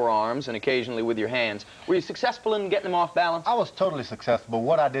your forearms and occasionally with your hands? Were you successful in getting him off balance? I was totally successful.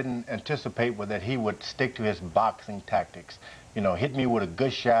 What I didn't anticipate was that he would stick to his boxing tactics. You know, hit me with a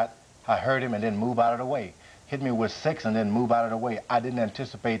good shot, I hurt him, and then move out of the way. Hit me with 6 and then move out of the way. I didn't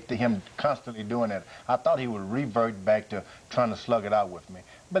anticipate him constantly doing that. I thought he would revert back to trying to slug it out with me.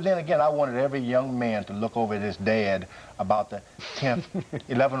 But then again, I wanted every young man to look over at his dad about the 10th,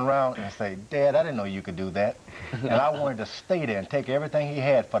 11th round and say, Dad, I didn't know you could do that. And I wanted to stay there and take everything he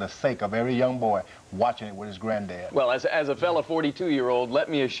had for the sake of every young boy watching it with his granddad. Well, as a fellow 42-year-old, let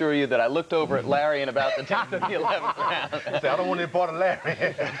me assure you that I looked over at Larry in about the 10th and the 11th round. I don't want to be part of Larry.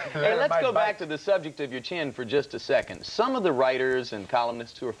 Hey, let's go back to the subject of your chin for just a second. Some of the writers and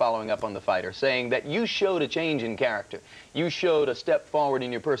columnists who are following up on the fight are saying that you showed a change in character. You showed a step forward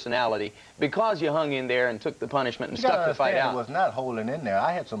in your personality because you hung in there and took the punishment and stuck the fight out. It was not holding in there.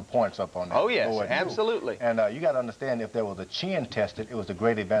 I had some points up on that. Oh, yes, absolutely. And you got to understand, if there was a chin tested, it was the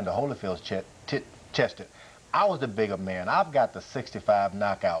great Evander Holyfield's tested. I was the bigger man. I've got the 65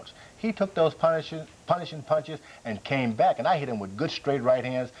 knockouts. He took those punishing punches and came back, and I hit him with good straight right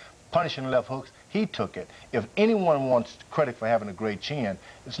hands, punishing left hooks. He took it. If anyone wants credit for having a great chin,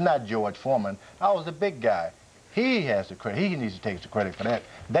 it's not George Foreman. I was the big guy. He has the credit. He needs to take the credit for that.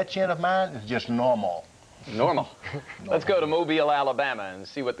 That chin of mine is just normal. Normal. Let's go to Mobile, Alabama, and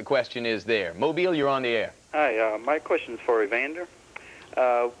see what the question is there. Mobile, you're on the air. Hi, my question is for Evander.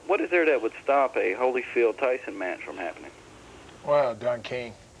 What is there that would stop a Holyfield-Tyson match from happening? Well, Don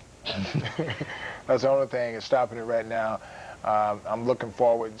King. That's the only thing that's stopping it right now. I'm looking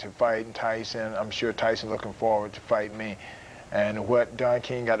forward to fighting Tyson. I'm sure Tyson's looking forward to fighting me. And what Don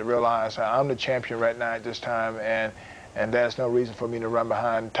King got to realize, I'm the champion right now at this time, and there's no reason for me to run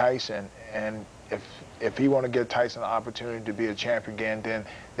behind Tyson. And if he want to give Tyson an opportunity to be a champion again, then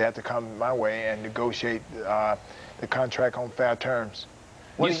they have to come my way and negotiate the contract on fair terms.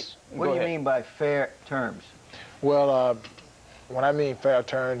 What do you mean by fair terms? Well, when I mean fair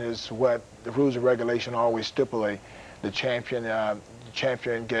terms is what the rules and regulation always stipulate. The champion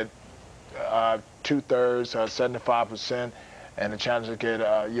get 2/3, 75%, and the challenger get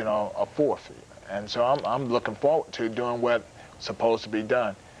you know, 1/4. And so I'm looking forward to doing what's supposed to be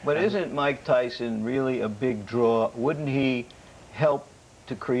done. But isn't Mike Tyson really a big draw? Wouldn't he help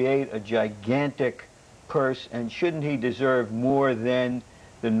to create a gigantic purse, and shouldn't he deserve more than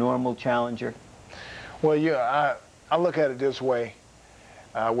the normal challenger? Well, yeah, I look at it this way.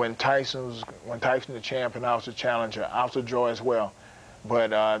 When Tyson the champion, I was the challenger. I was a draw as well. But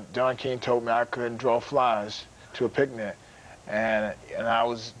Don King told me I couldn't draw flies to a picnic. And I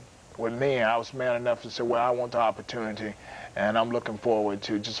was, with me, I was man enough to say, well, I want the opportunity. And I'm looking forward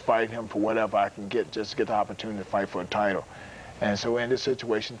to just fighting him for whatever I can get, just to get the opportunity to fight for a title. And so in this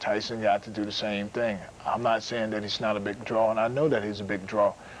situation, Tyson got to do the same thing. I'm not saying that he's not a big draw, and I know that he's a big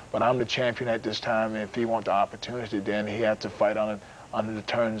draw. But I'm the champion at this time, and if he wants the opportunity, then he has to fight under the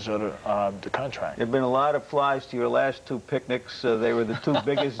terms of the contract. There have been a lot of flies to your last 2 picnics. They were the 2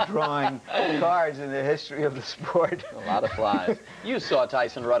 biggest drawing cards in the history of the sport. A lot of flies. You saw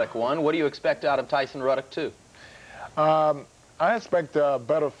Tyson Ruddock 1. What do you expect out of Tyson Ruddock 2? I expect a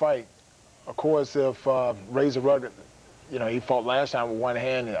better fight. Of course, if Razor Ruddock, you know, he fought last time with 1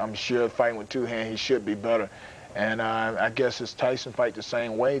 hand, I'm sure fighting with 2 hands, he should be better. And I guess if Tyson fight the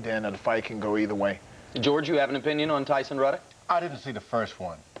same way, then the fight can go either way. George, you have an opinion on Tyson Ruddock? I didn't see the first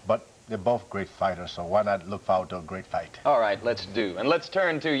one, but They're both great fighters, so why not look forward to a great fight? All right, let's do. And let's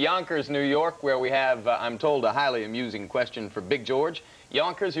turn to Yonkers, New York, where we have, I'm told, a highly amusing question for Big George.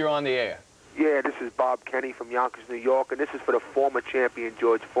 Yonkers, you're on the air. Yeah, this is Bob Kenny from Yonkers, New York, and this is for the former champion,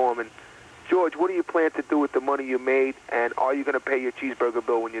 George Foreman. George, what do you plan to do with the money you made, and are you going to pay your cheeseburger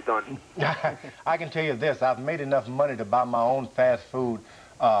bill when you're done? I can tell you this. I've made enough money to buy my own fast food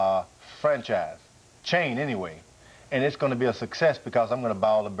franchise, chain anyway, and it's going to be a success because I'm going to buy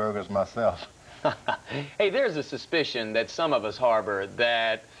all the burgers myself. Hey, there's a suspicion that some of us harbor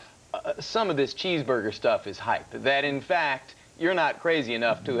that some of this cheeseburger stuff is hype, that in fact you're not crazy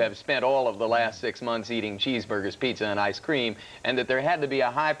enough to have spent all of the last 6 months eating cheeseburgers, pizza, and ice cream, and that there had to be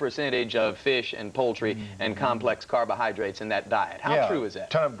a high percentage of fish and poultry and complex carbohydrates in that diet. How true is that?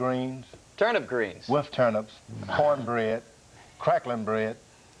 Turnip greens. Turnip greens. With turnips, cornbread, crackling bread,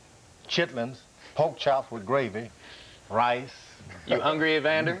 chitlins, pork chops with gravy, rice. You hungry,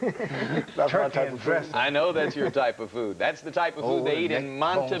 Evander? That's my type of food. I know that's your type of food. That's the type of food they eat in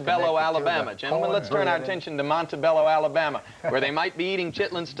Montebello, Alabama. Gentlemen, let's turn our attention to Montebello, Alabama, where they might be eating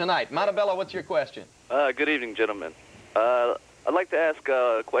chitlins tonight. Montebello, what's your question? Good evening, gentlemen. I'd like to ask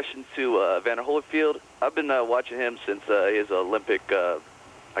a question to Evander Holyfield. I've been watching him since his Olympic,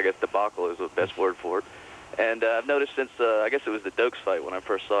 I guess debacle is the best word for it. And I've noticed since, I guess it was the Dokes fight when I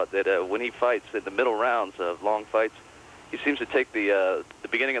first saw it, that when he fights in the middle rounds of long fights, he seems to take the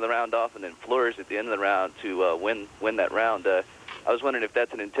beginning of the round off and then flourish at the end of the round to win that round. I was wondering if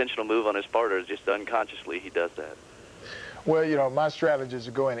that's an intentional move on his part or just unconsciously he does that. Well, you know, my strategy is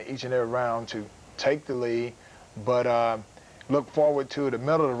to go into each and every round to take the lead, but look forward to the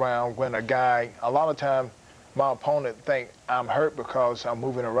middle of the round when a lot of time my opponent think I'm hurt because I'm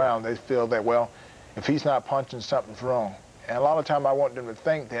moving around. They feel that, well, if he's not punching, something's wrong. And a lot of time I want them to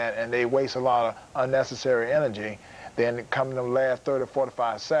think that, and they waste a lot of unnecessary energy. Then coming in the last 30 or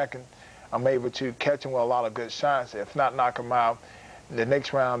 45 seconds, I'm able to catch them with a lot of good shots. If not, knock them out. The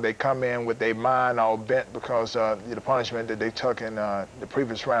next round, they come in with their mind all bent because of the punishment that they took in the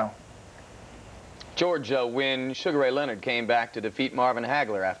previous round. George, when Sugar Ray Leonard came back to defeat Marvin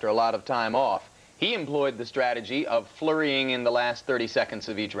Hagler after a lot of time off, he employed the strategy of flurrying in the last 30 seconds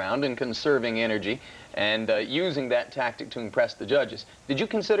of each round and conserving energy and using that tactic to impress the judges. Did you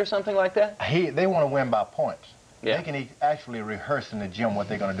consider something like that? They want to win by points. Yeah. They can actually rehearse in the gym what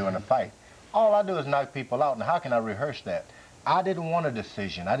they're going to do in the fight. All I do is knock people out, and how can I rehearse that? I didn't want a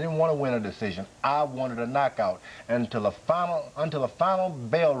decision. I didn't want to win a decision. I wanted a knockout. Until the final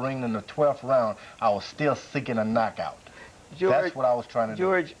bell ring in the 12th round, I was still seeking a knockout. George, that's what I was trying to do.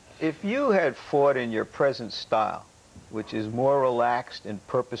 George, if you had fought in your present style, which is more relaxed and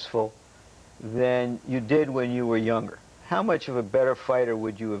purposeful than you did when you were younger, how much of a better fighter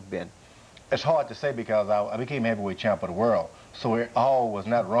would you have been? It's hard to say because I became heavyweight champ of the world, so it all was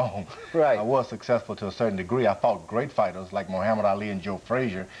not wrong. Right. I was successful to a certain degree. I fought great fighters like Muhammad Ali and Joe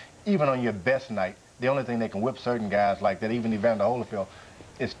Frazier. Even on your best night, the only thing that can whip certain guys like that, even Evander Holyfield,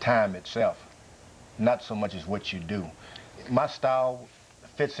 is time itself, not so much as what you do. My style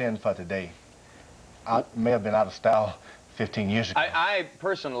fits in for today. I may have been out of style 15 years ago. I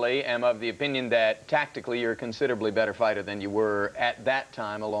personally am of the opinion that tactically you're a considerably better fighter than you were at that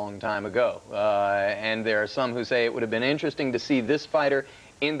time a long time ago. And there are some who say it would have been interesting to see this fighter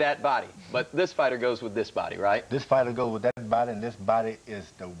in that body. But this fighter goes with this body, right? This fighter goes with that body, and this body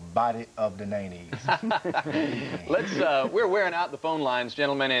is the body of the 90s. We're wearing out the phone lines,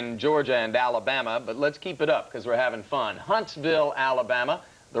 gentlemen, in Georgia and Alabama, but let's keep it up because we're having fun. Huntsville, Alabama,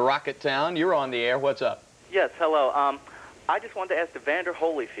 the Rocket Town. You're on the air. What's up? Yes, hello. I just wanted to ask Evander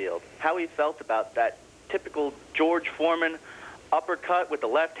Holyfield how he felt about that typical George Foreman uppercut with the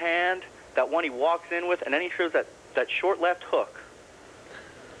left hand, that one he walks in with, and then he throws that short left hook.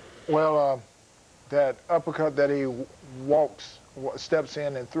 Well, that uppercut that he steps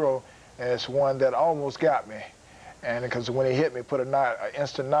in and throw is one that almost got me. And because when he hit me, put an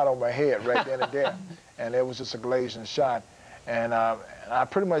instant knot on my head right then and there. And it was just a glazing shot. And I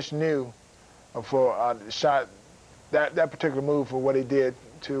pretty much knew for the shot, that particular move for what he did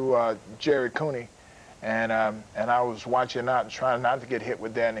to Jerry Cooney, and I was watching out and trying not to get hit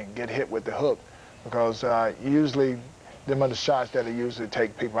with that and get hit with the hook, because usually them are the shots that he usually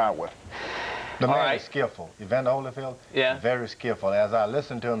take people out with. The man is skillful. Evander Holyfield, very skillful. As I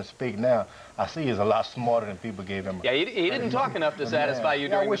listen to him speak now, I see he's a lot smarter than people gave him. Yeah, he didn't talk enough to satisfy you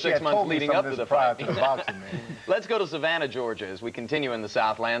during the 6 months leading up to the fight. Let's go to Savannah, Georgia, as we continue in the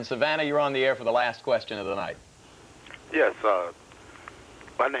Southland. Savannah, you're on the air for the last question of the night. Yes,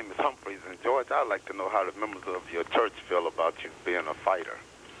 my name is Humphreys, and George, I'd like to know how the members of your church feel about you being a fighter.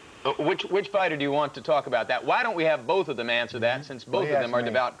 Which fighter do you want to talk about that? Why don't we have both of them answer that, since both of them are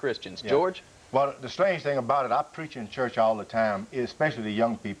devout Christians? Yeah. George? Well, the strange thing about it, I preach in church all the time, especially the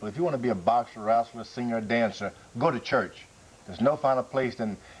young people. If you want to be a boxer, wrestler, singer, dancer, go to church. There's no finer place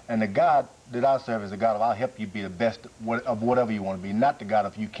than, and the God that I serve is the God of I'll help you be the best of whatever you want to be, not the God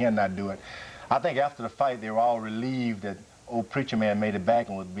of you cannot do it. I think after the fight, they were all relieved that old preacher man made it back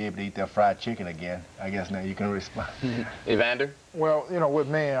and would be able to eat their fried chicken again. I guess now you can respond. Evander? Well, you know, with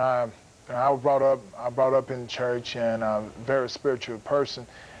me, I was brought up in church and a very spiritual person,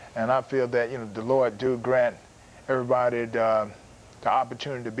 and I feel that, you know, the Lord do grant everybody the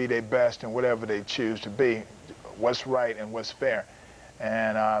opportunity to be their best in whatever they choose to be, what's right and what's fair.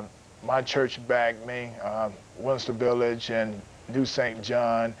 And my church backed me, Winston Village and New St.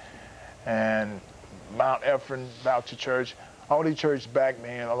 John and Mount Ephraim Baptist Church. All these churches backed me,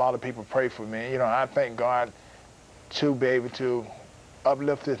 and a lot of people pray for me. You know, I thank God to be able to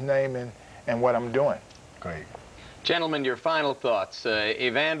uplift His name and what I'm doing. Great. Gentlemen, your final thoughts.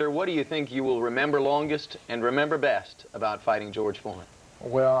 Evander, what do you think you will remember longest and remember best about fighting George Foreman?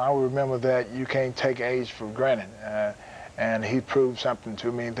 Well, I will remember that you can't take age for granted. And he proved something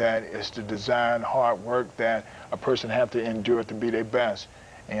to me, that it's the desire and hard work that a person have to endure to be their best.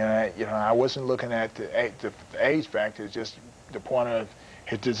 And you know, I wasn't looking at the age factor, just the point of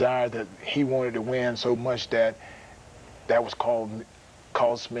his desire that he wanted to win so much that was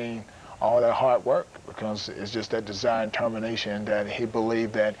cost me all that hard work, because it's just that desire and determination that he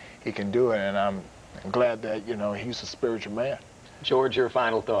believed that he can do it. And I'm glad that, you know, he's a spiritual man. George, your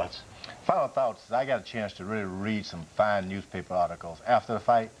final thoughts. Final thoughts, I got a chance to really read some fine newspaper articles. After the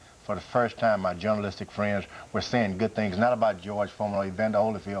fight, for the first time, my journalistic friends were saying good things, not about George Foreman or Evander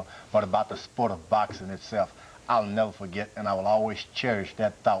Holyfield, but about the sport of boxing itself. I'll never forget, and I will always cherish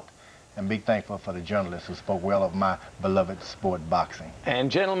that thought and be thankful for the journalists who spoke well of my beloved sport, boxing. And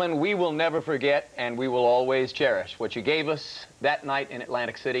gentlemen, we will never forget, and we will always cherish what you gave us that night in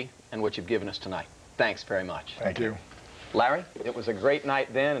Atlantic City and what you've given us tonight. Thanks very much. Thank you. Larry, it was a great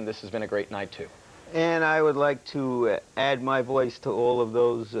night then, and this has been a great night too. And I would like to add my voice to all of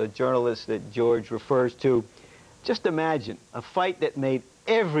those journalists that George refers to. Just imagine a fight that made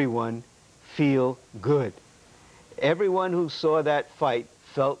everyone feel good. Everyone who saw that fight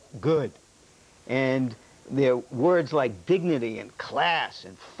felt good. And their words like dignity and class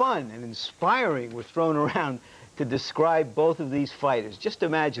and fun and inspiring were thrown around to describe both of these fighters. Just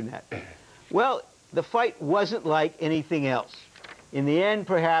imagine that. Well, the fight wasn't like anything else. In the end,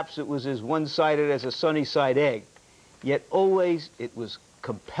 perhaps it was as one-sided as a sunny-side egg, yet always it was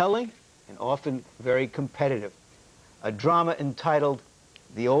compelling and often very competitive. A drama entitled,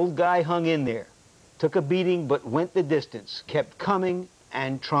 "The Old Guy Hung in There, Took a Beating but Went the Distance, Kept Coming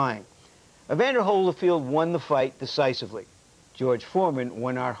and Trying." Evander Holyfield won the fight decisively. George Foreman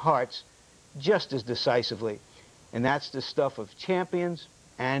won our hearts just as decisively. And that's the stuff of champions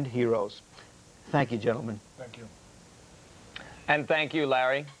and heroes. Thank you, gentlemen. Thank you. And thank you,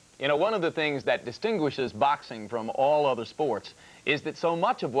 Larry. You know, one of the things that distinguishes boxing from all other sports is that so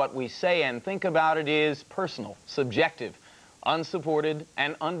much of what we say and think about it is personal, subjective, unsupported,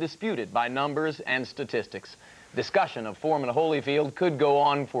 and undisputed by numbers and statistics. Discussion of Foreman Holyfield could go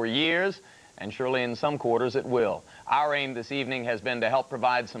on for years, and surely in some quarters it will. Our aim this evening has been to help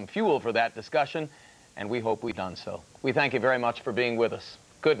provide some fuel for that discussion, and we hope we've done so. We thank you very much for being with us.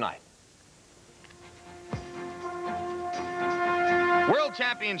 Good night. World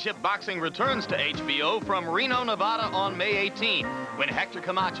Championship Boxing returns to HBO from Reno, Nevada on May 18, when Hector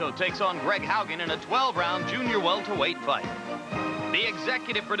Camacho takes on Greg Haugen in a 12-round junior welterweight fight. The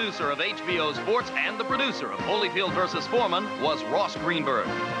executive producer of HBO Sports and the producer of Holyfield versus Foreman was Ross Greenberg.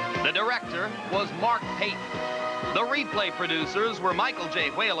 The director was Mark Payton. The replay producers were Michael J.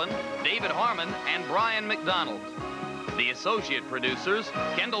 Whalen, David Harmon, and Brian McDonald. The associate producers,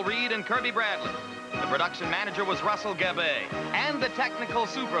 Kendall Reed and Kirby Bradley. The production manager was Russell Gabay, and the technical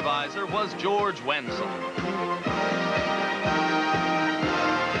supervisor was George Wenzel.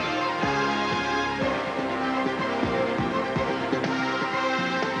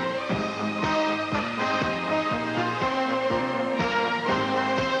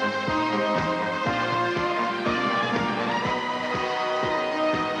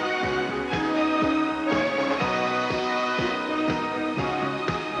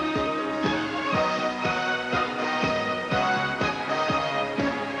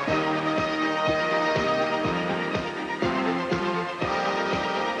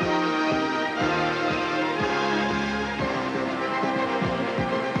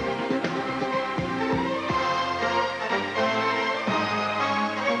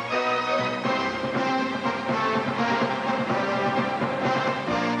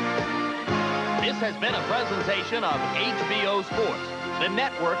 has been a presentation of HBO Sports, the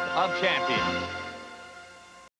network of champions.